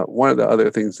 One of the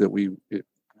other things that we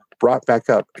brought back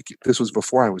up, this was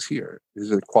before I was here,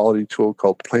 is a quality tool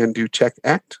called Plan, Do, Check,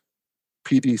 Act,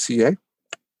 PDCA.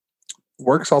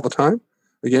 Works all the time.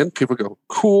 Again, people go,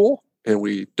 cool, and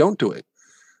we don't do it.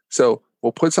 So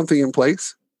we'll put something in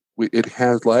place. It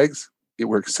has legs.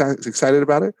 We're excited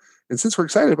about it. And since we're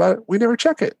excited about it, we never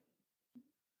check it.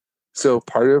 So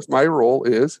part of my role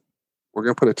is we're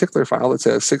going to put a tickler file that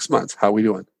says 6 months. How we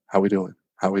doing? How we doing?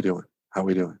 How we doing? How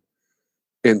we doing?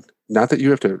 And not that you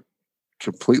have to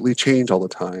completely change all the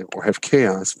time or have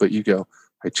chaos, but you go,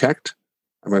 I checked,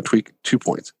 I'm going to tweak 2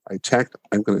 points. I checked,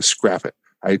 I'm going to scrap it.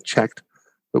 I checked,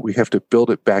 but we have to build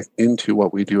it back into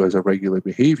what we do as a regular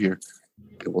behavior,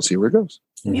 and we'll see where it goes.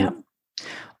 Mm-hmm. Yeah.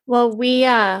 Well,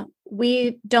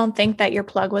 we don't think that your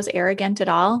plug was arrogant at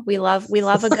all. We love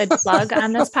a good plug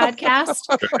on this podcast.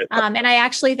 And I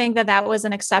actually think that was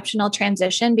an exceptional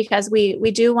transition because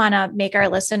we do want to make our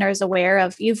listeners aware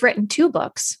of, you've written 2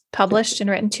 books, published and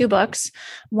written 2 books.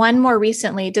 One more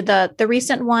recently. Did the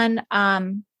recent one,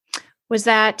 was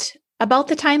that about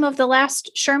the time of the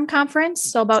last SHRM conference?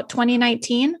 So about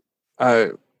 2019?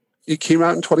 It came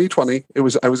out in 2020. I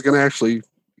was going to actually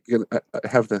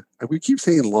have we keep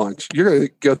saying launch. You're going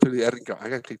to go through the edit and go, I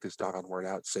got to take this doggone word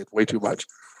out. Say it way too much.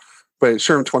 But at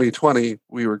SHRM 2020,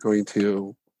 we were going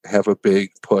to have a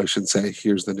big push and say,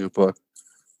 here's the new book.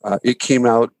 It came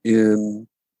out in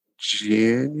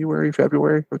January,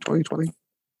 February of 2020.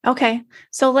 Okay.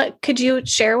 So could you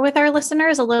share with our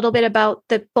listeners a little bit about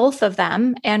both of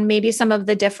them and maybe some of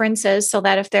the differences so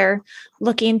that if they're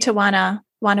looking to want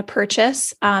to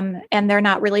purchase and they're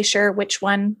not really sure which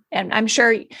one, and I'm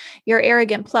sure your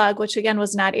arrogant plug, which again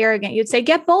was not arrogant, you'd say,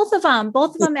 get both of them.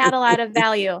 Both of them add a lot of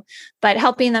value, but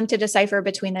helping them to decipher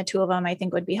between the 2 of them, I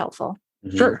think would be helpful.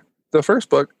 Mm-hmm. Sure. The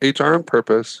first book, HR on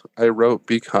Purpose, I wrote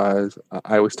because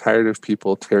I was tired of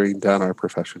people tearing down our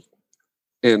profession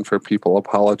and for people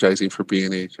apologizing for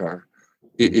being HR.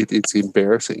 It's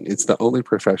embarrassing. It's the only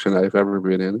profession I've ever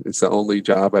been in. It's the only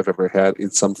job I've ever had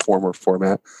in some form or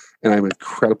format. And I'm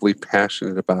incredibly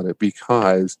passionate about it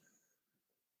because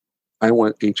I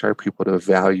want HR people to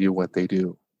value what they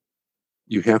do.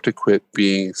 You have to quit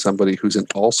being somebody who's an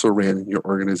also-ran in your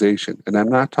organization. And I'm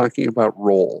not talking about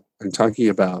role. I'm talking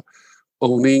about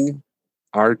owning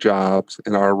our jobs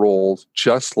and our roles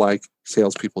just like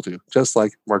salespeople do, just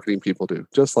like marketing people do,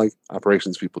 just like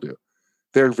operations people do.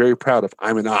 They're very proud of,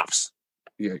 I'm an ops.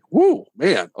 You're like, woo,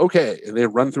 man, okay. And they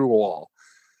run through a wall.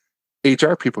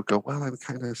 HR people go, well, I'm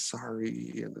kind of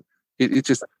sorry. And it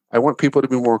just, I want people to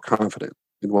be more confident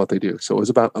in what they do. So it was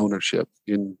about ownership,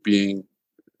 in being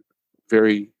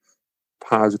very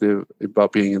positive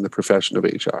about being in the profession of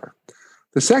HR.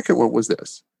 The second one was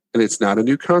this, and it's not a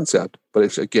new concept, but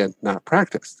it's, again, not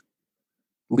practiced.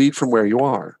 Lead from where you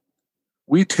are.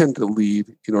 we tend to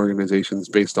lead in organizations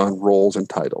based on roles and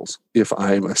titles. If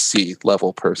I'm a C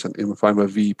level person, if I'm a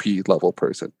VP level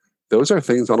person, those are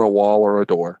things on a wall or a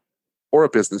door or a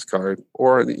business card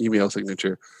or an email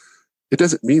signature. It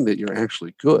doesn't mean that you're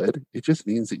actually good. It just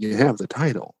means that you have the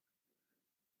title.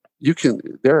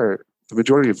 The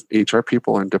majority of HR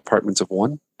people are in departments of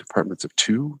 1, departments of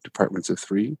 2, departments of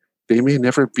 3. They may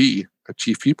never be a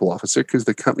chief people officer because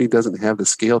the company doesn't have the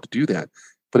scale to do that.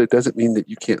 But it doesn't mean that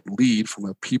you can't lead from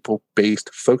a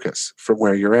people-based focus from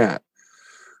where you're at.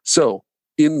 So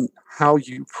in how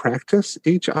you practice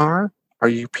HR, are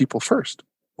you people first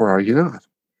or are you not?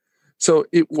 So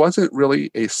it wasn't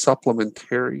really a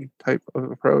supplementary type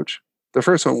of approach. The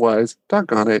first one was,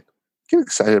 doggone it, get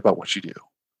excited about what you do.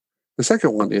 The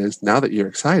second one is, now that you're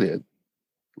excited,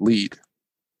 lead.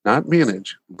 Not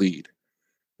manage, lead.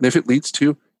 And if it leads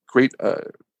to great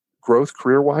growth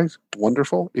career-wise,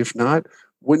 wonderful. If not,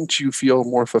 wouldn't you feel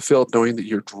more fulfilled knowing that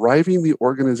you're driving the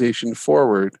organization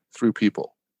forward through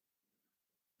people?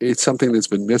 It's something that's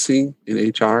been missing in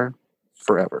HR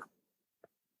forever.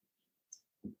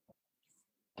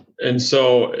 And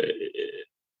so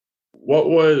what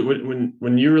was,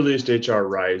 when you released HR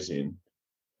Rising,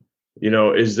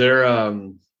 is there,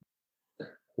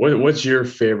 what's your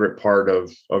favorite part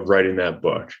of writing that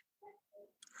book?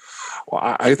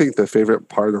 Well, I think the favorite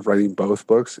part of writing both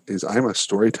books is I'm a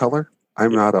storyteller.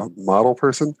 I'm not a model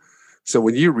person. So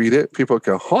when you read it, people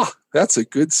go, that's a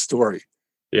good story.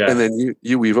 Yeah. And then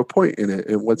you weave a point in it.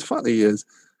 And what's funny is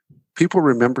people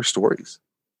remember stories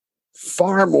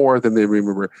far more than they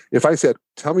remember. If I said,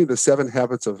 tell me the 7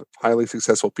 habits of highly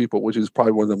successful people, which is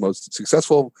probably one of the most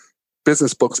successful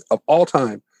business books of all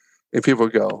time, and people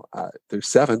go, there's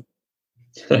 7.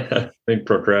 Think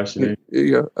procrastinate.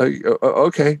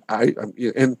 Okay.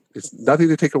 And it's nothing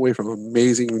to take away from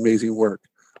amazing work,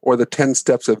 or the 10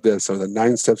 steps of this, or the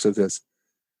 9 steps of this.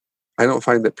 I don't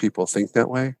find that people think that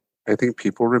way. I think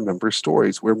people remember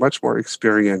stories. We're much more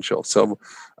experiential. So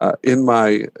in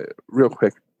my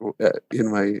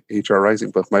HR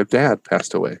Rising book, my dad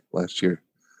passed away last year.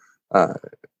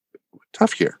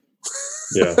 Tough year.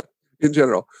 Yeah. In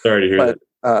general. Sorry to hear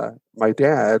that. My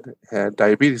dad had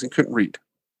diabetes and couldn't read.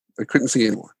 I couldn't see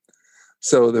anymore.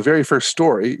 So the very first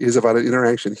story is about an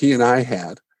interaction he and I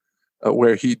had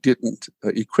where he didn't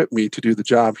equip me to do the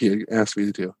job he had asked me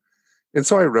to do. And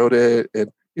so I wrote it,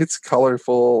 and it's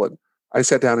colorful, and I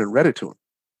sat down and read it to him.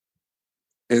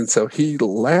 And so he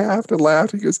laughed and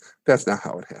laughed. He goes, that's not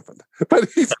how it happened. But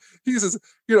he says,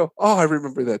 I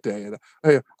remember that day. And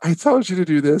I told you to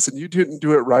do this, and you didn't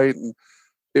do it right. And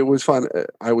it was fun.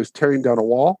 I was tearing down a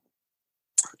wall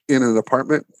in an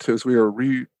apartment because we were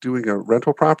redoing a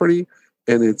rental property.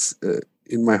 And it's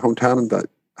in my hometown, and the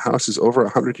house is over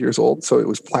 100 years old. So it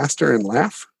was plaster and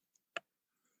laugh.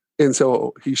 And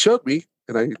so he showed me,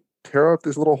 and I tear out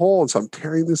this little hole. And so I'm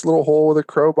tearing this little hole with a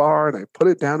crowbar, and I put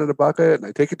it down in a bucket, and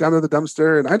I take it down to the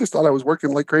dumpster. And I just thought I was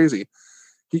working like crazy.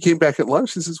 He came back at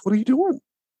lunch and says, what are you doing?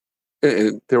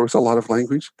 And there was a lot of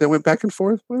language that went back and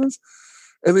forth with us.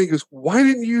 And then he goes, why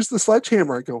didn't you use the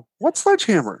sledgehammer? I go, what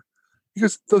sledgehammer? He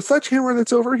goes, the sledgehammer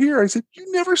that's over here. I said,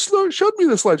 you never showed me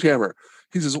the sledgehammer.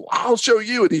 He says, well, I'll show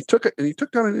you. And he took it, and he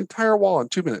took down an entire wall in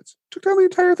 2 minutes. Took down the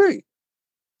entire thing.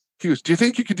 He goes, do you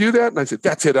think you could do that? And I said,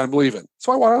 that's it, I'm leaving.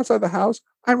 So I went outside the house.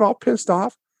 I'm all pissed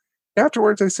off.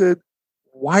 Afterwards, I said,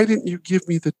 why didn't you give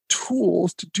me the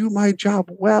tools to do my job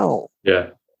well? Yeah.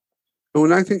 But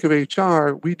when I think of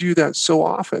HR, we do that so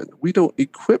often. We don't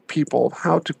equip people of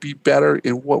how to be better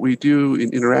in what we do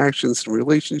in interactions and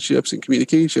relationships and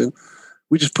communication.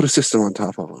 We just put a system on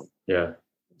top of them. Yeah.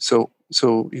 So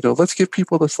let's give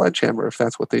people the sledgehammer if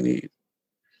that's what they need.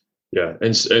 Yeah.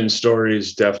 And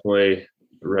stories definitely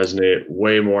resonate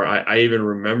way more. I even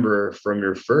remember from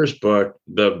your first book,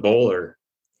 The Bowler.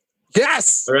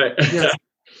 Yes. Right. Yes.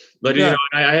 But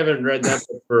I haven't read that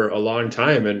book for a long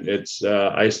time, and it's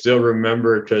I still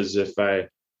remember, because I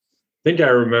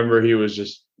remember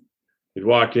he'd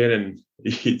walk in and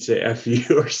he'd say F you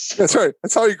or something. That's right.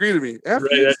 That's how he greeted me. F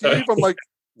you, Steve. I'm like,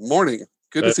 morning.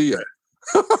 Good to see you.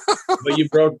 But you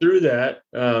broke through that.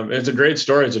 It's a great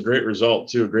story. It's a great result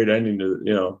too. A great ending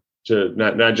to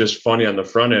not just funny on the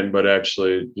front end, but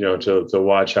actually, to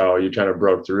watch how you kind of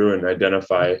broke through and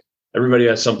identify everybody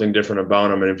has something different about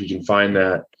them. And if you can find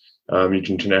that, you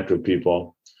can connect with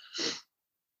people.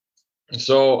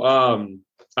 So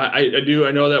I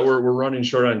know that we're running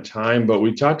short on time, but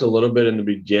we talked a little bit in the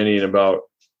beginning about,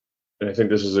 and I think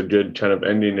this is a good kind of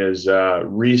ending, is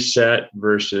reset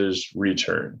versus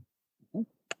return.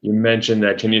 You mentioned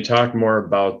that. Can you talk more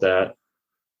about that?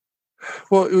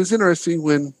 Well, it was interesting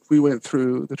when we went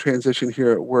through the transition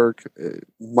here at work.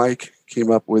 Mike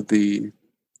came up with the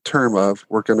term of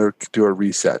we're going to do a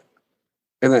reset.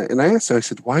 And I asked him, I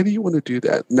said, why do you want to do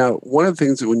that? Now, one of the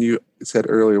things that when you said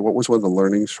earlier, what was one of the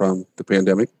learnings from the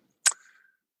pandemic?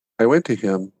 I went to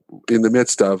him in the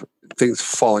midst of things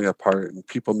falling apart and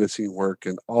people missing work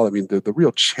and all, the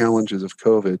real challenges of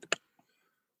COVID.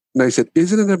 And I said,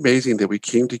 isn't it amazing that we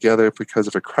came together because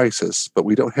of a crisis, but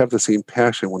we don't have the same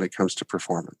passion when it comes to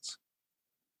performance?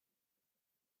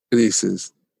 And he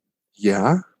says,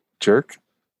 yeah, jerk.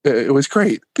 It was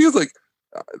great. He was like,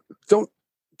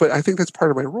 but I think that's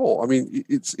part of my role.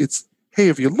 It's, hey,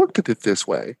 if you looked at it this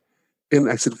way, and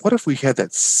I said, what if we had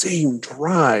that same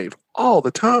drive all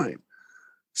the time?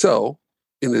 So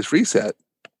in this reset,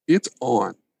 it's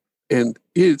on, and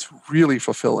it's really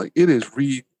fulfilling. It has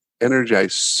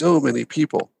re-energized so many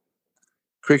people.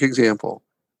 Quick example.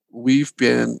 I've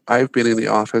been in the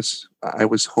office. I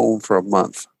was home for a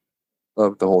month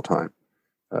of the whole time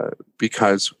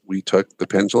because we took the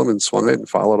pendulum and swung it and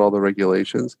followed all the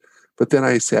regulations. But then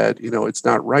I said, it's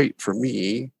not right for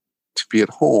me to be at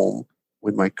home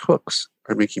when my cooks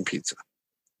are making pizza.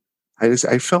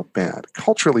 I felt bad.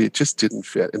 Culturally, it just didn't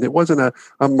fit. And it wasn't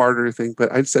a martyr thing,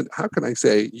 but I said, how can I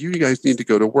say, you guys need to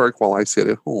go to work while I sit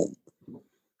at home?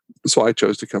 So I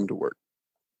chose to come to work.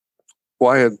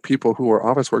 Well, I had people who were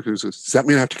office workers. Does that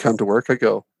mean I have to come to work? I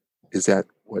go, is that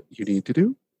what you need to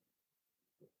do?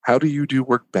 How do you do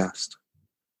work best?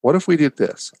 What if we did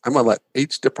this? I'm going to let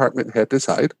each department head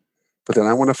decide. But then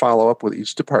I want to follow up with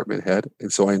each department head.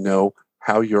 And so I know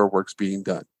how your work's being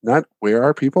done. Not where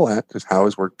are people at, just how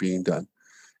is work being done.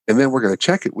 And then we're going to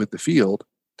check it with the field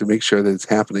to make sure that it's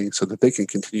happening so that they can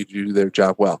continue to do their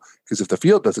job well. Because if the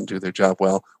field doesn't do their job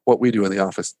well, what we do in the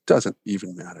office doesn't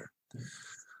even matter.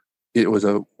 It was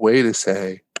a way to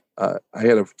say, I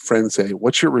had a friend say,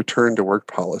 what's your return to work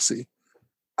policy?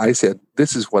 I said,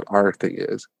 this is what our thing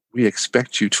is. We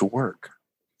expect you to work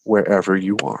wherever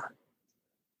you are.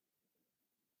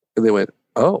 And they went,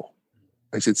 oh.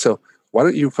 I said, so why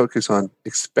don't you focus on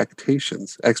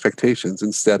expectations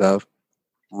instead of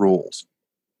rules?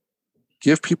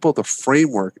 Give people the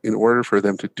framework in order for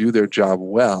them to do their job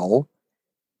well,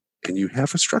 and you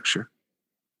have a structure.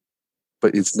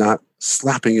 But it's not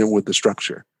slapping them with the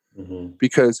structure. Mm-hmm.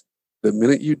 Because the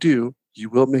minute you do, you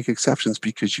will make exceptions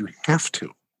because you have to.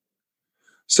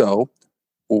 So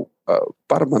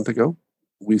about a month ago,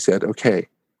 we said, okay,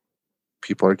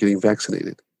 people are getting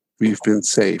vaccinated. We've been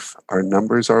safe. Our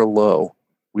numbers are low.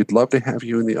 We'd love to have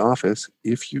you in the office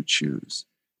if you choose.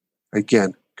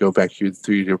 Again, go back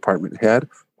through your department head.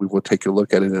 We will take a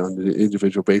look at it on an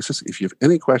individual basis. If you have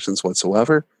any questions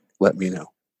whatsoever, let me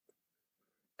know.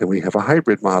 And we have a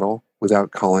hybrid model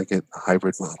without calling it a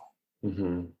hybrid model.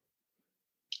 Mm-hmm.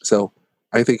 So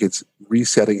I think it's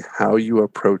resetting how you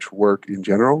approach work in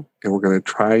general. And we're going to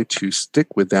try to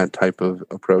stick with that type of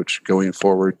approach going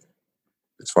forward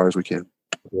as far as we can.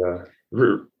 Yeah.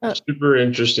 Super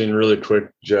interesting. Really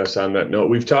quick, Jess, on that note,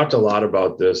 we've talked a lot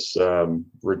about this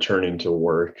returning to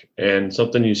work, and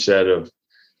something you said of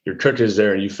your cook is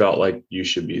there and you felt like you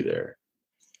should be there.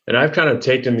 And I've kind of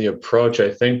taken the approach,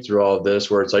 I think, through all of this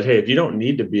where it's like, hey, if you don't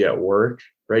need to be at work,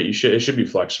 right, it should be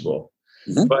flexible.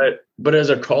 Mm-hmm. But as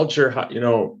a culture,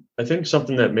 I think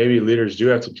something that maybe leaders do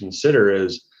have to consider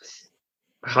is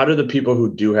how do the people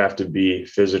who do have to be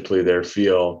physically there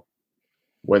feel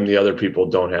when the other people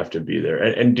don't have to be there?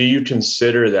 And do you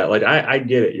consider that? Like, I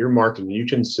get it. You're marketing. You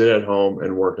can sit at home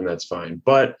and work, and that's fine.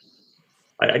 But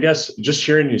I guess just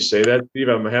hearing you say that, Steve,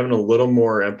 I'm having a little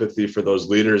more empathy for those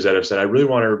leaders that have said, I really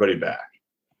want everybody back.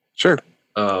 Sure.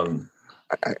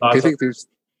 I think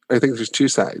there's two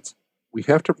sides. We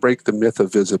have to break the myth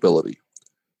of visibility.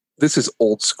 This is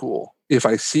old school. If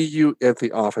I see you at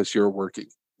the office, you're working.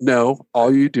 No,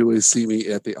 all you do is see me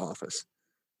at the office.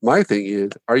 My thing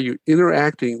is, are you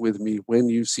interacting with me when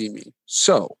you see me?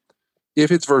 So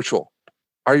if it's virtual,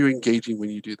 are you engaging when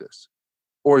you do this?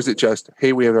 Or is it just,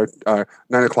 hey, we have our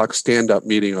 9 o'clock stand-up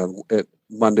meeting at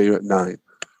Monday at 9?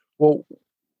 Well,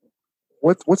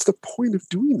 what's the point of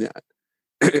doing that?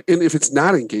 And if it's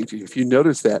not engaging, if you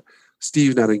notice that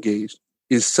Steve's not engaged,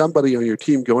 is somebody on your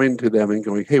team going to them and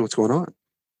going, hey, what's going on?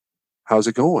 How's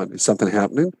it going? Is something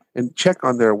happening? And check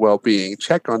on their well-being,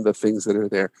 check on the things that are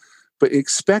there. But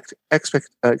expect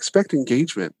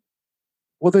engagement.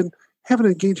 Well, then have an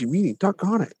engaging meeting.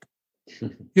 Doggone it.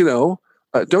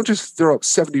 Don't just throw up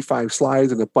 75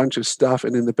 slides and a bunch of stuff.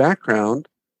 And in the background,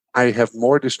 I have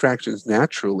more distractions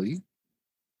naturally.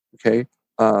 Okay.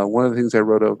 One of the things I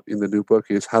wrote in the new book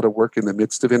is how to work in the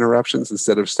midst of interruptions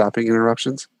instead of stopping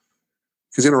interruptions.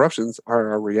 Because interruptions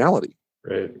are our reality.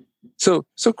 Right. So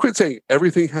quit saying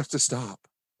everything has to stop.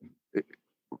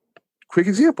 Quick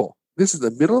example. This is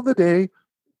the middle of the day.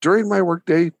 during my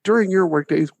workday, during your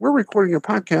workdays, we're recording a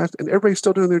podcast and everybody's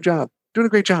still doing their job, doing a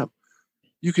great job.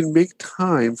 You can make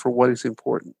time for what is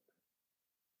important.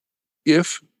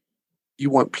 If you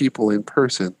want people in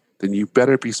person, then you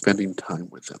better be spending time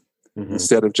with them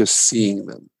instead of just seeing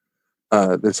them.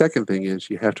 The second thing is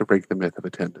you have to break the myth of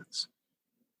attendance.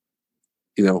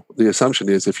 The assumption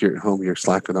is if you're at home, you're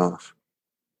slacking off.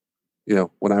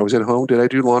 When I was at home, did I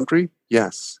do laundry?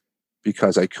 Yes,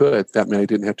 because I could. That meant I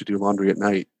didn't have to do laundry at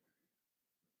night.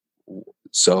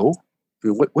 So,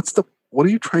 what are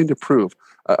you trying to prove?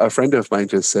 A friend of mine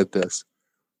just said this.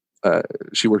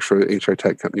 She works for an HR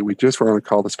tech company. We just were on a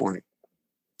call this morning.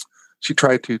 She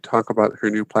tried to talk about her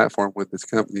new platform with this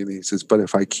company, and he says, but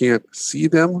if I can't see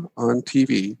them on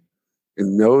TV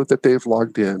and know that they've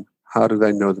logged in, how did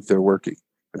I know that they're working?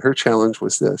 And her challenge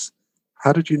was this.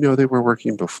 How did you know they were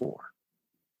working before?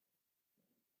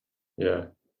 Yeah.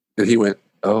 And he went,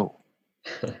 oh.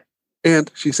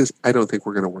 And she says, I don't think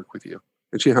we're going to work with you.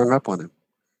 And she hung up on him.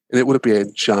 And it would be a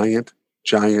giant,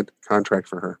 giant contract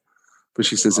for her. But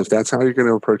she says, if that's how you're going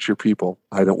to approach your people,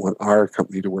 I don't want our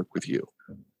company to work with you.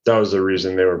 That was the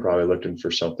reason they were probably looking for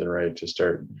something, right? To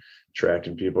start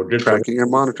tracking people. Good tracking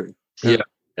and monitoring. Yeah,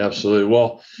 absolutely.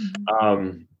 Well,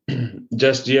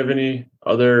 Jess, do you have any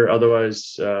other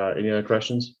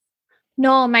questions?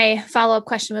 No, my follow-up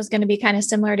question was going to be kind of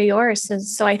similar to yours.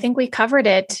 So I think we covered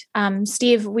it.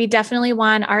 Steve, we definitely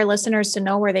want our listeners to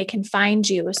know where they can find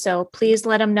you. So please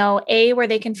let them know, where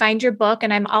they can find your book.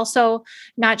 And I'm also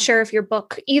not sure if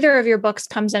either of your books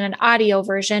comes in an audio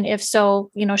version. If so,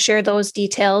 share those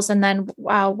details and then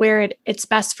where it's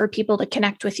best for people to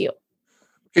connect with you.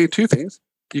 Okay, two things.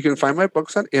 You can find my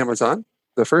books on Amazon.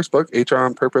 The first book, HR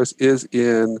on Purpose, is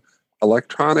in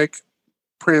electronic,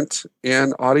 print,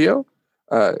 and audio.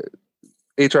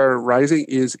 HR Rising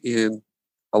is in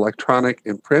electronic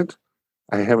and print.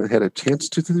 I haven't had a chance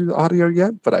to do the audio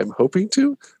yet, but I'm hoping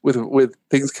to. With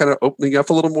things kind of opening up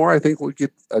a little more, I think we'll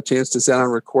get a chance to sit on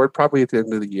record probably at the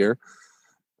end of the year.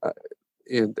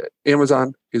 And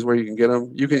Amazon is where you can get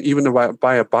them. You can even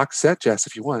buy a box set, Jess,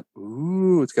 if you want.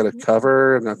 Ooh, it's got a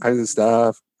cover and all kinds of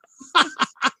stuff.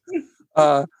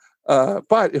 But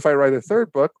if I write a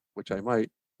third book, which I might,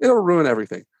 it'll ruin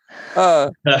everything.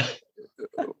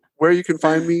 Where you can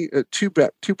find me, two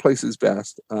places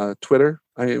best. Twitter.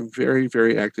 I am very,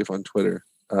 very active on Twitter.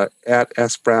 At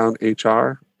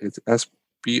SBrownHR. It's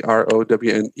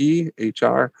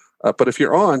SBROWNEHR. But if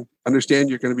you're on, understand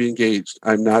you're going to be engaged.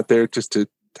 I'm not there just to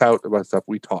tout about stuff.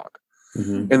 We talk.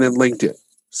 And then LinkedIn.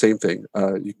 Same thing.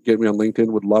 You can get me on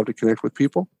LinkedIn. Would love to connect with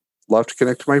people. Love to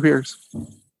connect to my peers.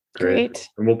 Great.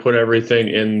 And we'll put everything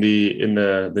in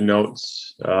the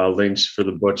notes, links for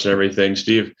the books and everything.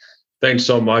 Steve, thanks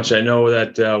so much. I know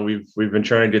that we've been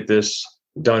trying to get this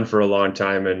done for a long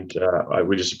time, and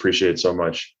we just appreciate it so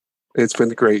much. It's been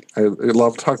great. I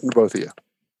love talking to both of you.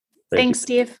 Thanks,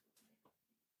 Steve.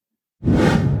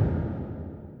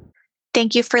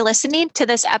 Thank you for listening to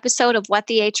this episode of What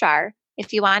the HR.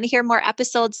 If you want to hear more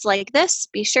episodes like this,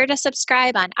 be sure to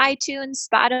subscribe on iTunes,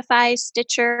 Spotify,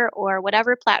 Stitcher, or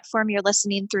whatever platform you're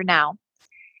listening through now.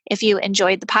 If you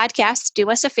enjoyed the podcast, do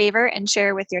us a favor and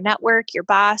share with your network, your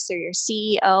boss, or your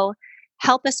CEO.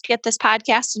 Help us get this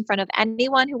podcast in front of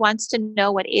anyone who wants to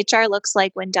know what HR looks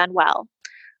like when done well.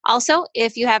 Also,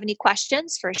 if you have any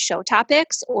questions for show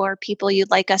topics or people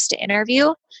you'd like us to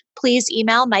interview, please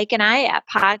email Mike and I at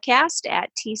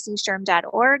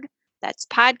podcast@tcshrm.org. That's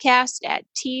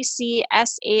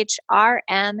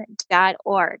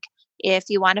podcast@tcshrm.org. If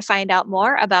you want to find out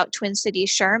more about Twin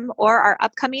Cities SHRM or our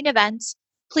upcoming events,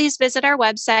 please visit our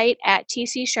website at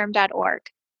tcshrm.org.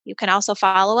 You can also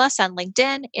follow us on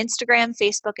LinkedIn, Instagram,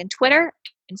 Facebook, and Twitter.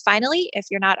 And finally, if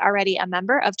you're not already a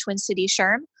member of Twin Cities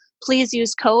SHRM, please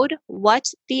use code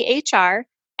WhatTheHR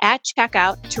at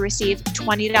checkout to receive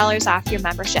 $20 off your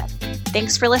membership.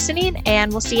 Thanks for listening,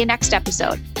 and we'll see you next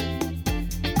episode.